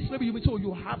office. Maybe you meet, so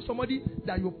you have somebody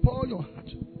that you pour your heart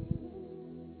to.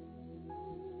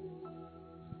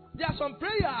 There are some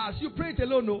prayers you pray it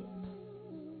alone, no.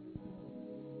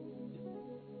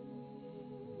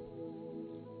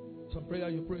 Some prayer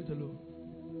you pray it alone.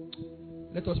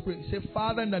 Let us pray. Say,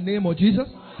 Father, in the name of Jesus,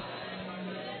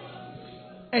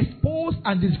 expose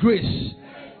and disgrace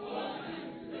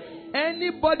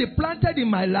anybody planted in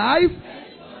my life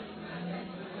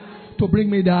to bring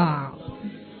me down.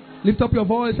 Lift up your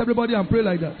voice, everybody, and pray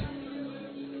like that.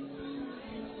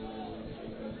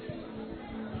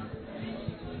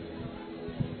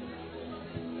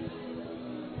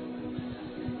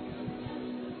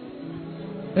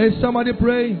 Hey, somebody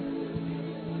pray.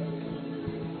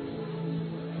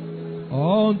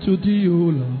 Unto thee, O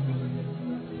Lord,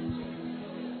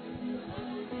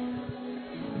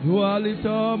 do I lift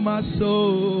up my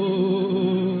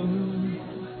soul.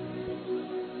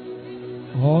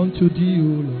 Unto thee, O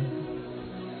Lord,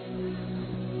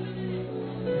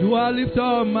 do I lift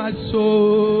up my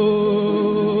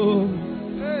soul.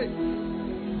 Hey.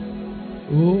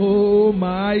 Oh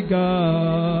my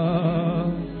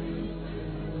God,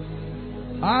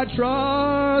 I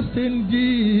trust in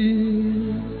thee.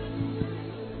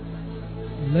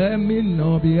 Let me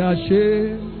not be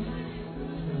ashamed.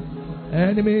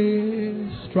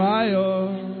 Enemies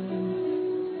triumph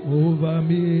over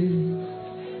me.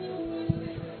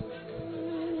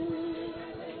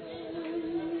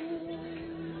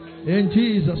 In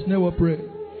Jesus' name we pray.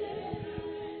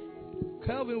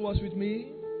 Calvin was with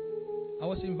me. I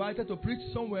was invited to preach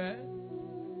somewhere.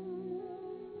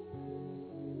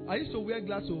 I used to wear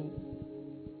glasses.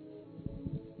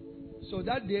 So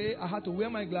that day I had to wear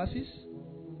my glasses.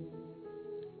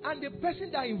 And the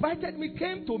person that invited me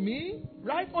came to me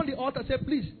right on the altar and said,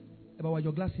 please, about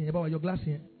your glass here, about your glass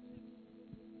here.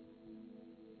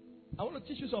 I want to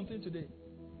teach you something today.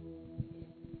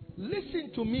 Listen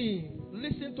to me.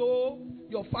 Listen to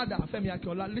your father, Femi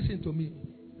Akinola. Listen to me.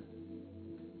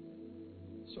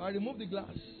 So I removed the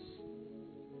glass.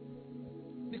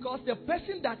 Because the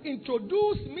person that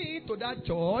introduced me to that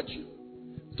church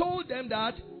told them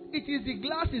that it is the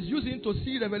glass he's using to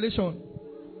see revelation.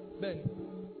 Ben.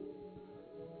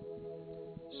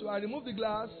 So I removed the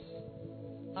glass,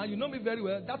 and you know me very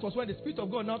well. That was when the Spirit of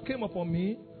God now came upon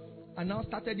me, and now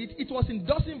started it. It was in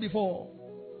Dawson before,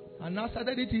 and now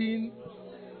started it in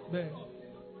Ben.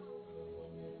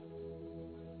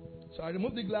 So I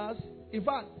removed the glass. In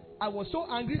fact, I was so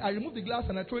angry, I removed the glass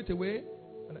and I threw it away.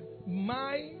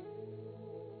 My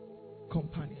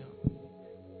companion.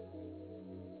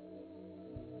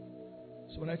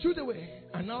 So when I threw it away,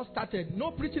 I now started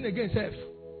no preaching against self.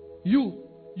 You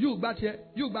back here.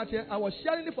 I was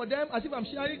sharing it for them as if I'm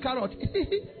sharing carrot.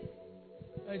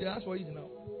 And they asked for it now.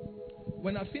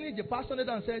 When I finished, the pastor knelt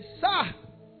and said, "Sir,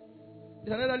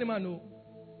 it's an elderly man, no.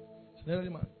 It's an elderly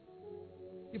man.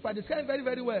 If I describe him very,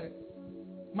 very well,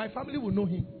 my family will know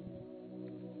him."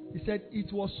 He said,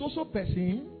 "It was so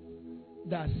person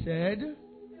that said,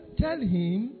 tell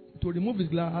him to remove his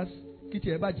glass. And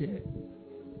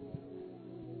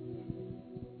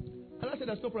I said,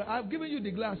 that's no problem. I've given you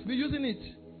the glass. Be using it.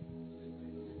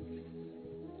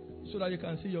 So that you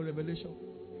can see your revelation."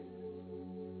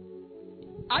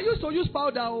 I used to use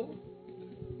powder.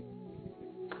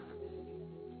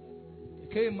 He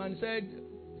came and said,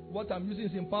 what I'm using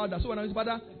is in powder. So when I use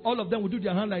powder, all of them will do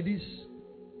their hand like this.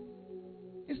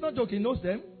 It's not joking. He knows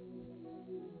them.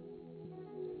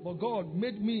 But God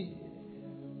made me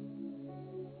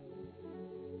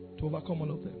to overcome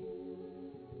all of them.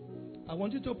 I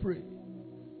want you to pray.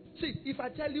 See, if I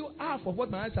tell you half of what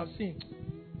my eyes have seen,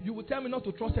 you will tell me not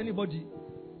to trust anybody.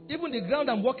 Even the ground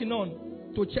I'm walking on,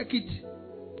 to check it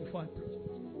before I pray.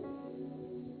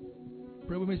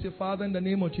 Pray with me. Say, Father, in the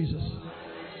name of Jesus.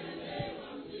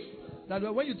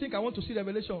 That when you think I want to see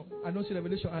revelation, I don't see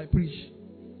revelation, I preach.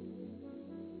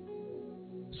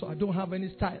 So I don't have any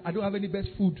style. I don't have any best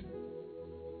food.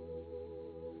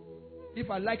 If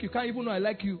I like you, can't even know I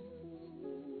like you.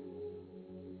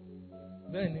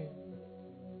 Benny.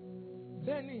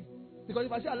 Because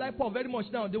if I say I like Paul very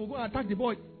much now, they will go and attack the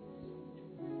boy.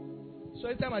 So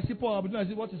every time I see Paul, I'll be doing, I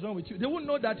say, what is wrong with you? They won't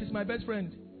know that he's my best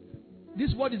friend.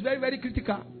 This word is very, very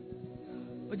critical.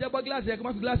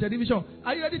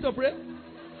 Are you ready to pray?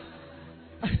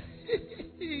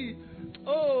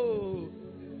 Oh,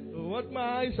 what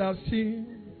my eyes have seen,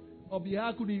 I'm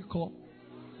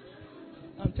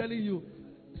telling you.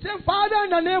 Say, Father, in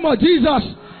the name of Jesus,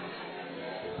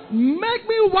 make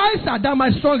me wiser than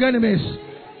my strong enemies.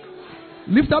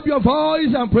 Lift up your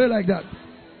voice and pray like that.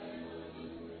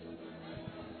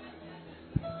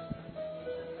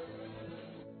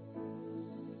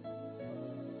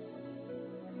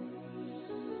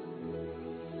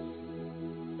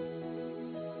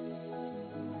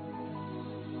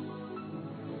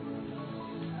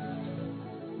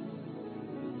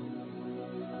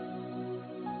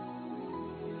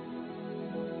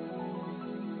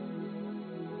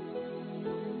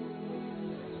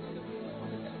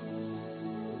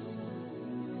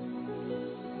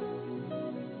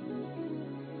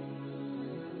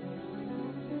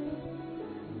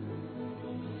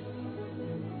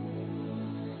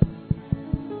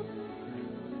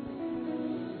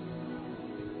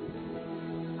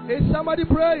 Is somebody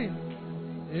praying?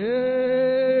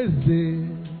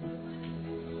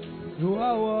 You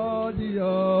are worthy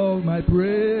of my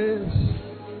praise.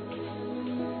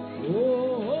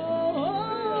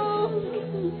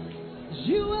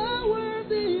 You are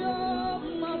worthy of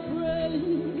my praise.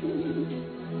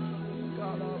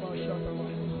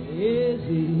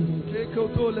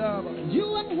 You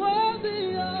are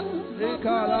worthy of my praise.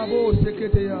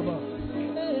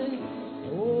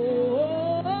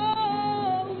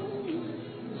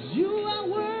 You are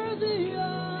worthy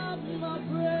of my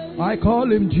praise. I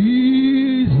call him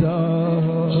Jesus.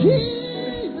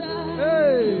 Jesus.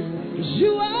 Hey.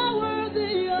 You are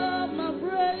worthy of my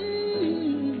praise.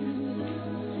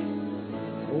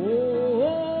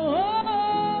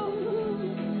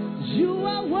 You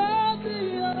are worthy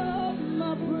of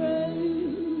my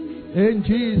praise. In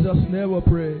Jesus' name we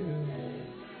pray.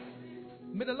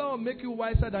 May the Lord make you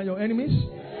wiser than your enemies.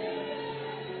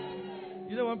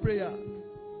 You know one prayer.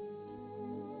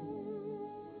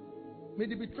 May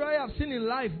the betrayal I've seen in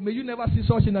life, may you never see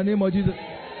such in the name of Jesus.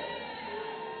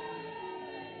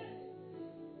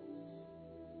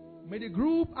 May the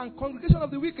group and congregation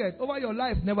of the wicked over your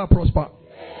life never prosper.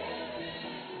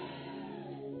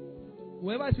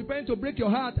 Whoever is preparing to break your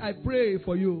heart, I pray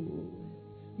for you.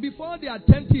 Before they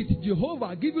attempt it,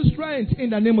 Jehovah, give you strength in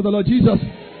the name of the Lord Jesus.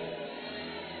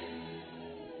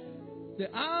 The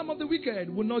arm of the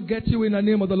wicked will not get you in the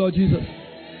name of the Lord Jesus.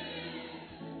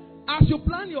 As you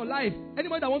plan your life,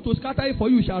 anybody that wants to scatter it for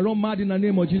you shall run mad in the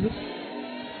name of Jesus.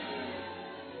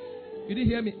 You didn't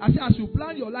hear me? I said, as you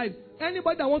plan your life,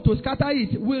 anybody that wants to scatter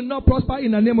it will not prosper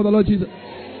in the name of the Lord Jesus.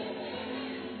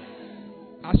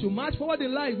 As you march forward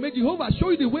in life, may Jehovah show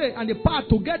you the way and the path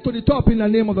to get to the top in the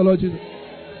name of the Lord Jesus.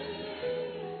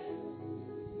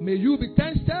 May you be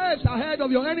 10 steps ahead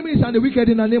of your enemies and the wicked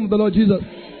in the name of the Lord Jesus.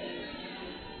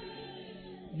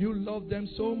 You love them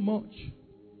so much,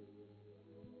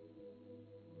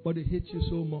 but they hate you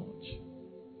so much.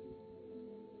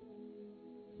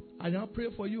 I now pray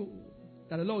for you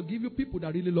that the Lord give you people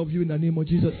that really love you in the name of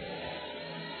Jesus.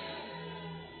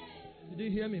 You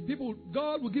didn't hear me?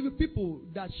 God will give you people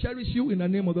that cherish you in the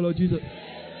name of the Lord Jesus.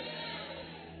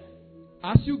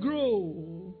 As you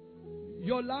grow,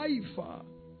 your life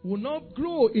will not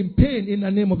grow in pain in the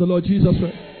name of the Lord Jesus.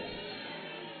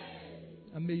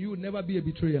 And may you never be a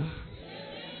betrayer.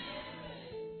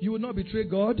 You will not betray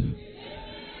God.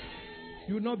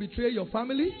 You will not betray your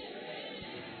family.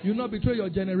 You will not betray your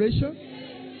generation.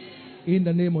 In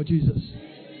the name of Jesus.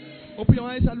 Open your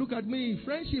eyes and look at me.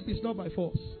 Friendship is not by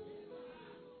force.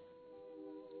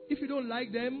 If you don't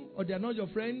like them or they are not your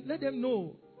friend, let them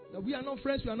know that we are not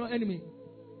friends, we are not enemies.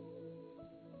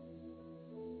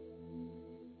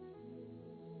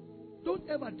 Don't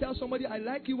ever tell somebody I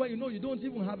like you when you know you don't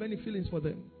even have any feelings for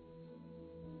them.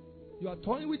 You are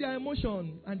toying with their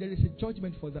emotion and there is a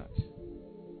judgment for that.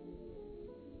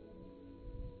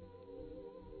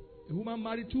 A woman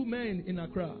married 2 men in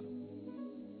Accra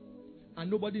and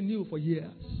nobody knew for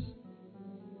years.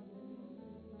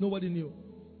 Nobody knew.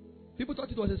 People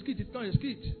thought it was a skit. It's not a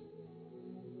skit.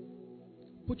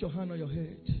 Put your hand on your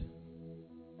head.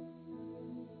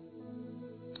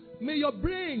 May your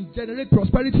brain generate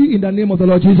prosperity in the name of the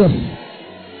Lord Jesus.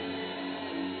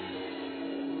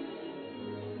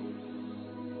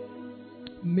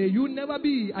 May you never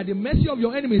be at the mercy of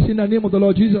your enemies in the name of the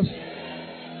Lord Jesus.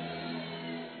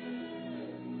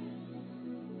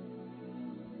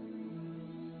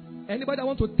 Anybody that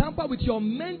wants to tamper with your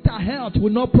mental health will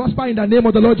not prosper in the name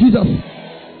of the Lord Jesus.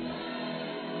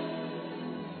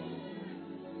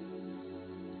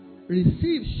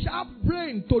 Receive sharp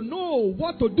brain to know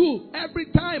what to do every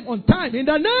time on time in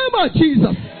the name of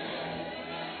Jesus.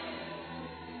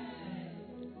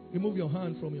 Remove your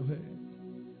hand from your head.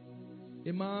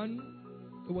 A man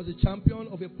who was a champion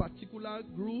of a particular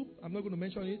group, I'm not going to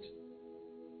mention it,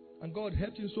 and God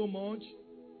helped him so much,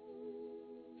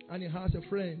 and he has a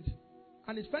friend.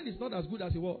 And his friend is not as good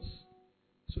as he was.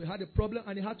 So he had a problem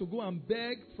and he had to go and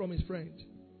beg from his friend.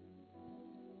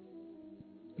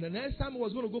 And the next time he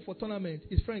was going to go for tournament,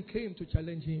 his friend came to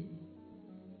challenge him.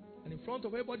 And in front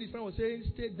of everybody, his friend was saying,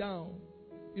 stay down.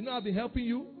 You know I've been helping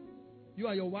you. You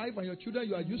and your wife and your children,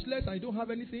 you are useless and you don't have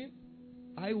anything.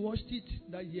 I watched it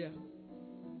that year.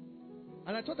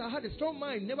 And I thought I had a strong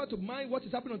mind never to mind what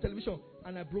is happening on television.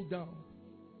 And I broke down.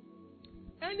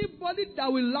 Anybody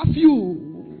that will laugh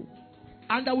you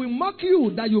and that will mock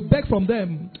you, that you beg from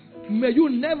them, may you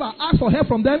never ask for help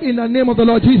from them in the name of the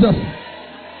Lord Jesus.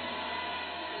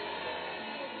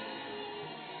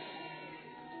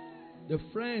 The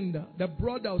friend, the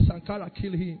brother of Sankara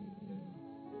killed him.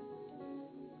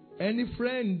 Any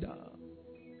friend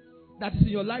that is in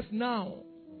your life now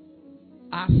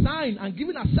assigned and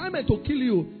given assignment to kill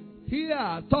you,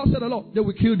 here, thus said the Lord, they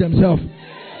will kill themselves.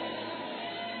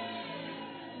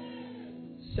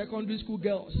 Secondary school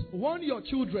girls. Warn your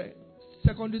children.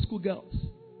 Secondary school girls.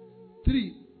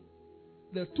 3.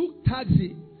 They took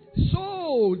taxi,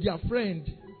 sold their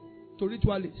friend to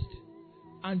ritualist,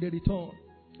 and they returned.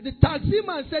 The taxi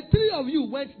man said, 3 of you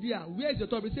went there. Where is your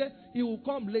top? He said, he will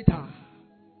come later.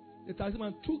 The taxi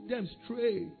man took them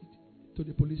straight to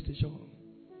the police station.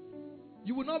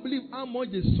 You will not believe how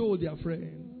much they sold their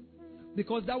friend.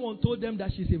 Because that one told them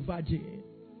that she's a virgin.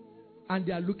 And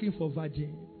they are looking for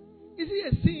virgin. Is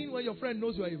it a sin when your friend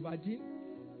knows you are a virgin?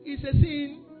 It's a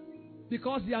sin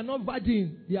because they are not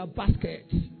virgin. They are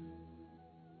baskets.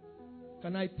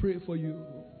 Can I pray for you?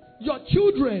 Your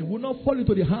children will not fall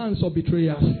into the hands of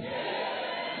betrayers.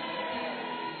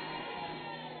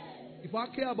 If I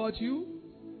care about you,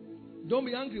 don't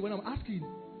be angry when I'm asking.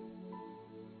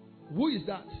 Who is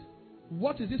that?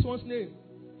 What is this one's name?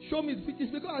 Show me.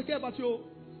 It's because I care about you.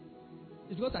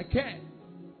 It's because I care.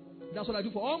 That's what I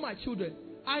do for all my children.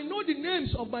 I know the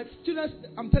names of my children.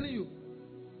 I'm telling you.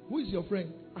 Who is your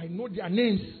friend? I know their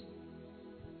names.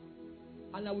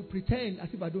 And I will pretend as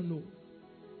if I don't know.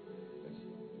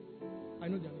 I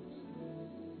know their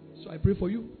names. So I pray for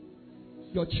you.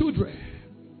 Your children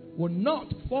will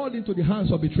not fall into the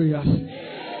hands of betrayers.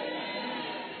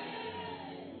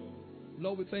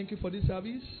 Lord, we thank you for this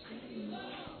service.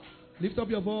 Lift up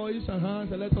your voice and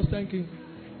hands and let us thank Him.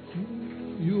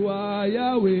 You are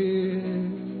Yahweh,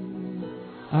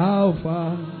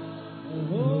 Alpha,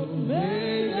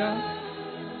 Omega.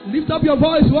 Lift up your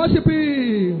voice, worship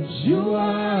Him. You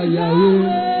are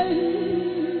Yahweh,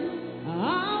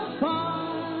 Alpha,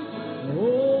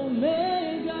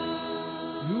 Omega.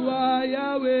 You are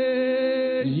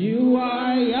Yahweh. You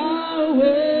are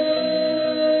Yahweh.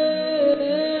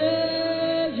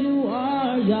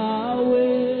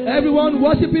 Everyone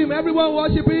worship Him. Everyone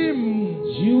worship Him.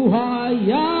 You are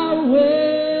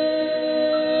Yahweh.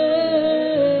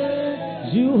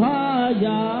 You are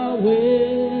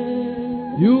Yahweh.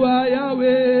 You are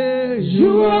Yahweh.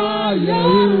 You are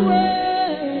Yahweh.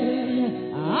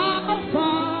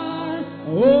 Alpha,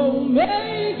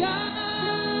 Omega.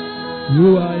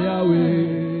 You are Yahweh.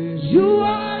 You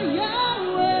are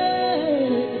Yahweh.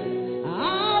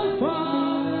 Alpha,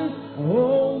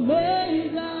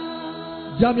 Omega.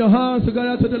 Jam your hands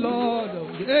together to the Lord,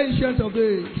 the Ancient of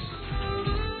Days.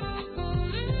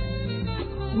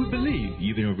 We believe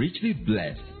you've been richly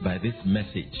blessed by this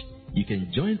message. You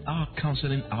can join our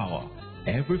counseling hour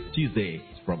every Tuesday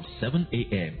from 7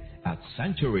 a.m. at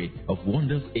Sanctuary of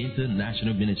Wonders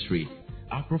International Ministry.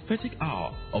 Our prophetic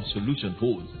hour of solution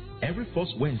holds every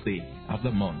first Wednesday of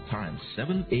the month, time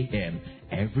 7 a.m.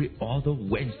 every other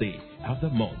Wednesday of the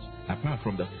month. Apart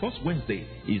from the first Wednesday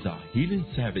is our healing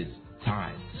service,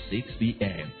 time 6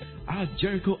 p.m. Our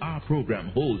Jericho Hour program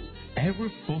holds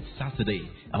every fourth Saturday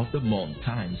of the month,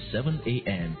 time 7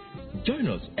 a.m. Join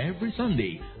us every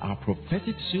Sunday, our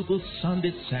prophetic Super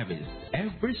Sunday service,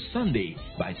 every Sunday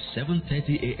by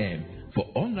 7:30 a.m. for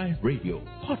online radio,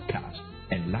 podcast,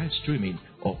 and live streaming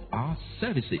of our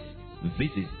services.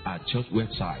 Visit our church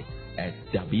website at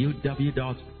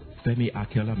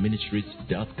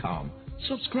www.femiakelaministries.com.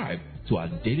 Subscribe to our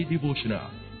daily devotional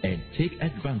and take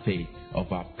advantage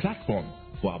of our platform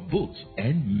for our books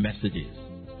and messages.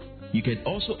 You can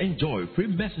also enjoy free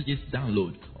messages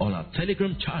download on our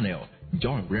Telegram channel.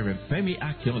 Join Reverend Femi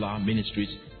Akinola Ministries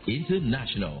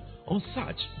International or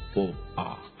search for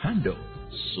our handle,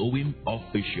 Sowim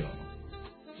Official.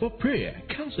 For prayer,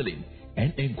 counseling,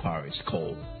 and inquiries,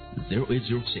 call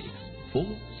 0806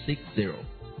 460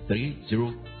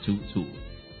 3022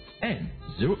 and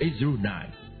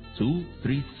 0809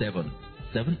 237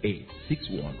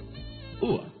 7861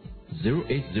 or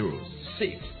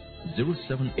 0806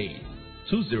 078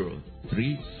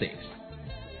 2036.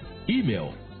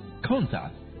 Email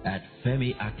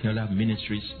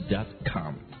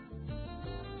contact@femiakelaministries.com.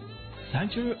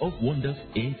 Sanctuary of Wonders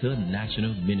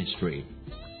International Ministry,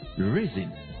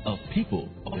 raising a people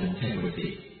of integrity.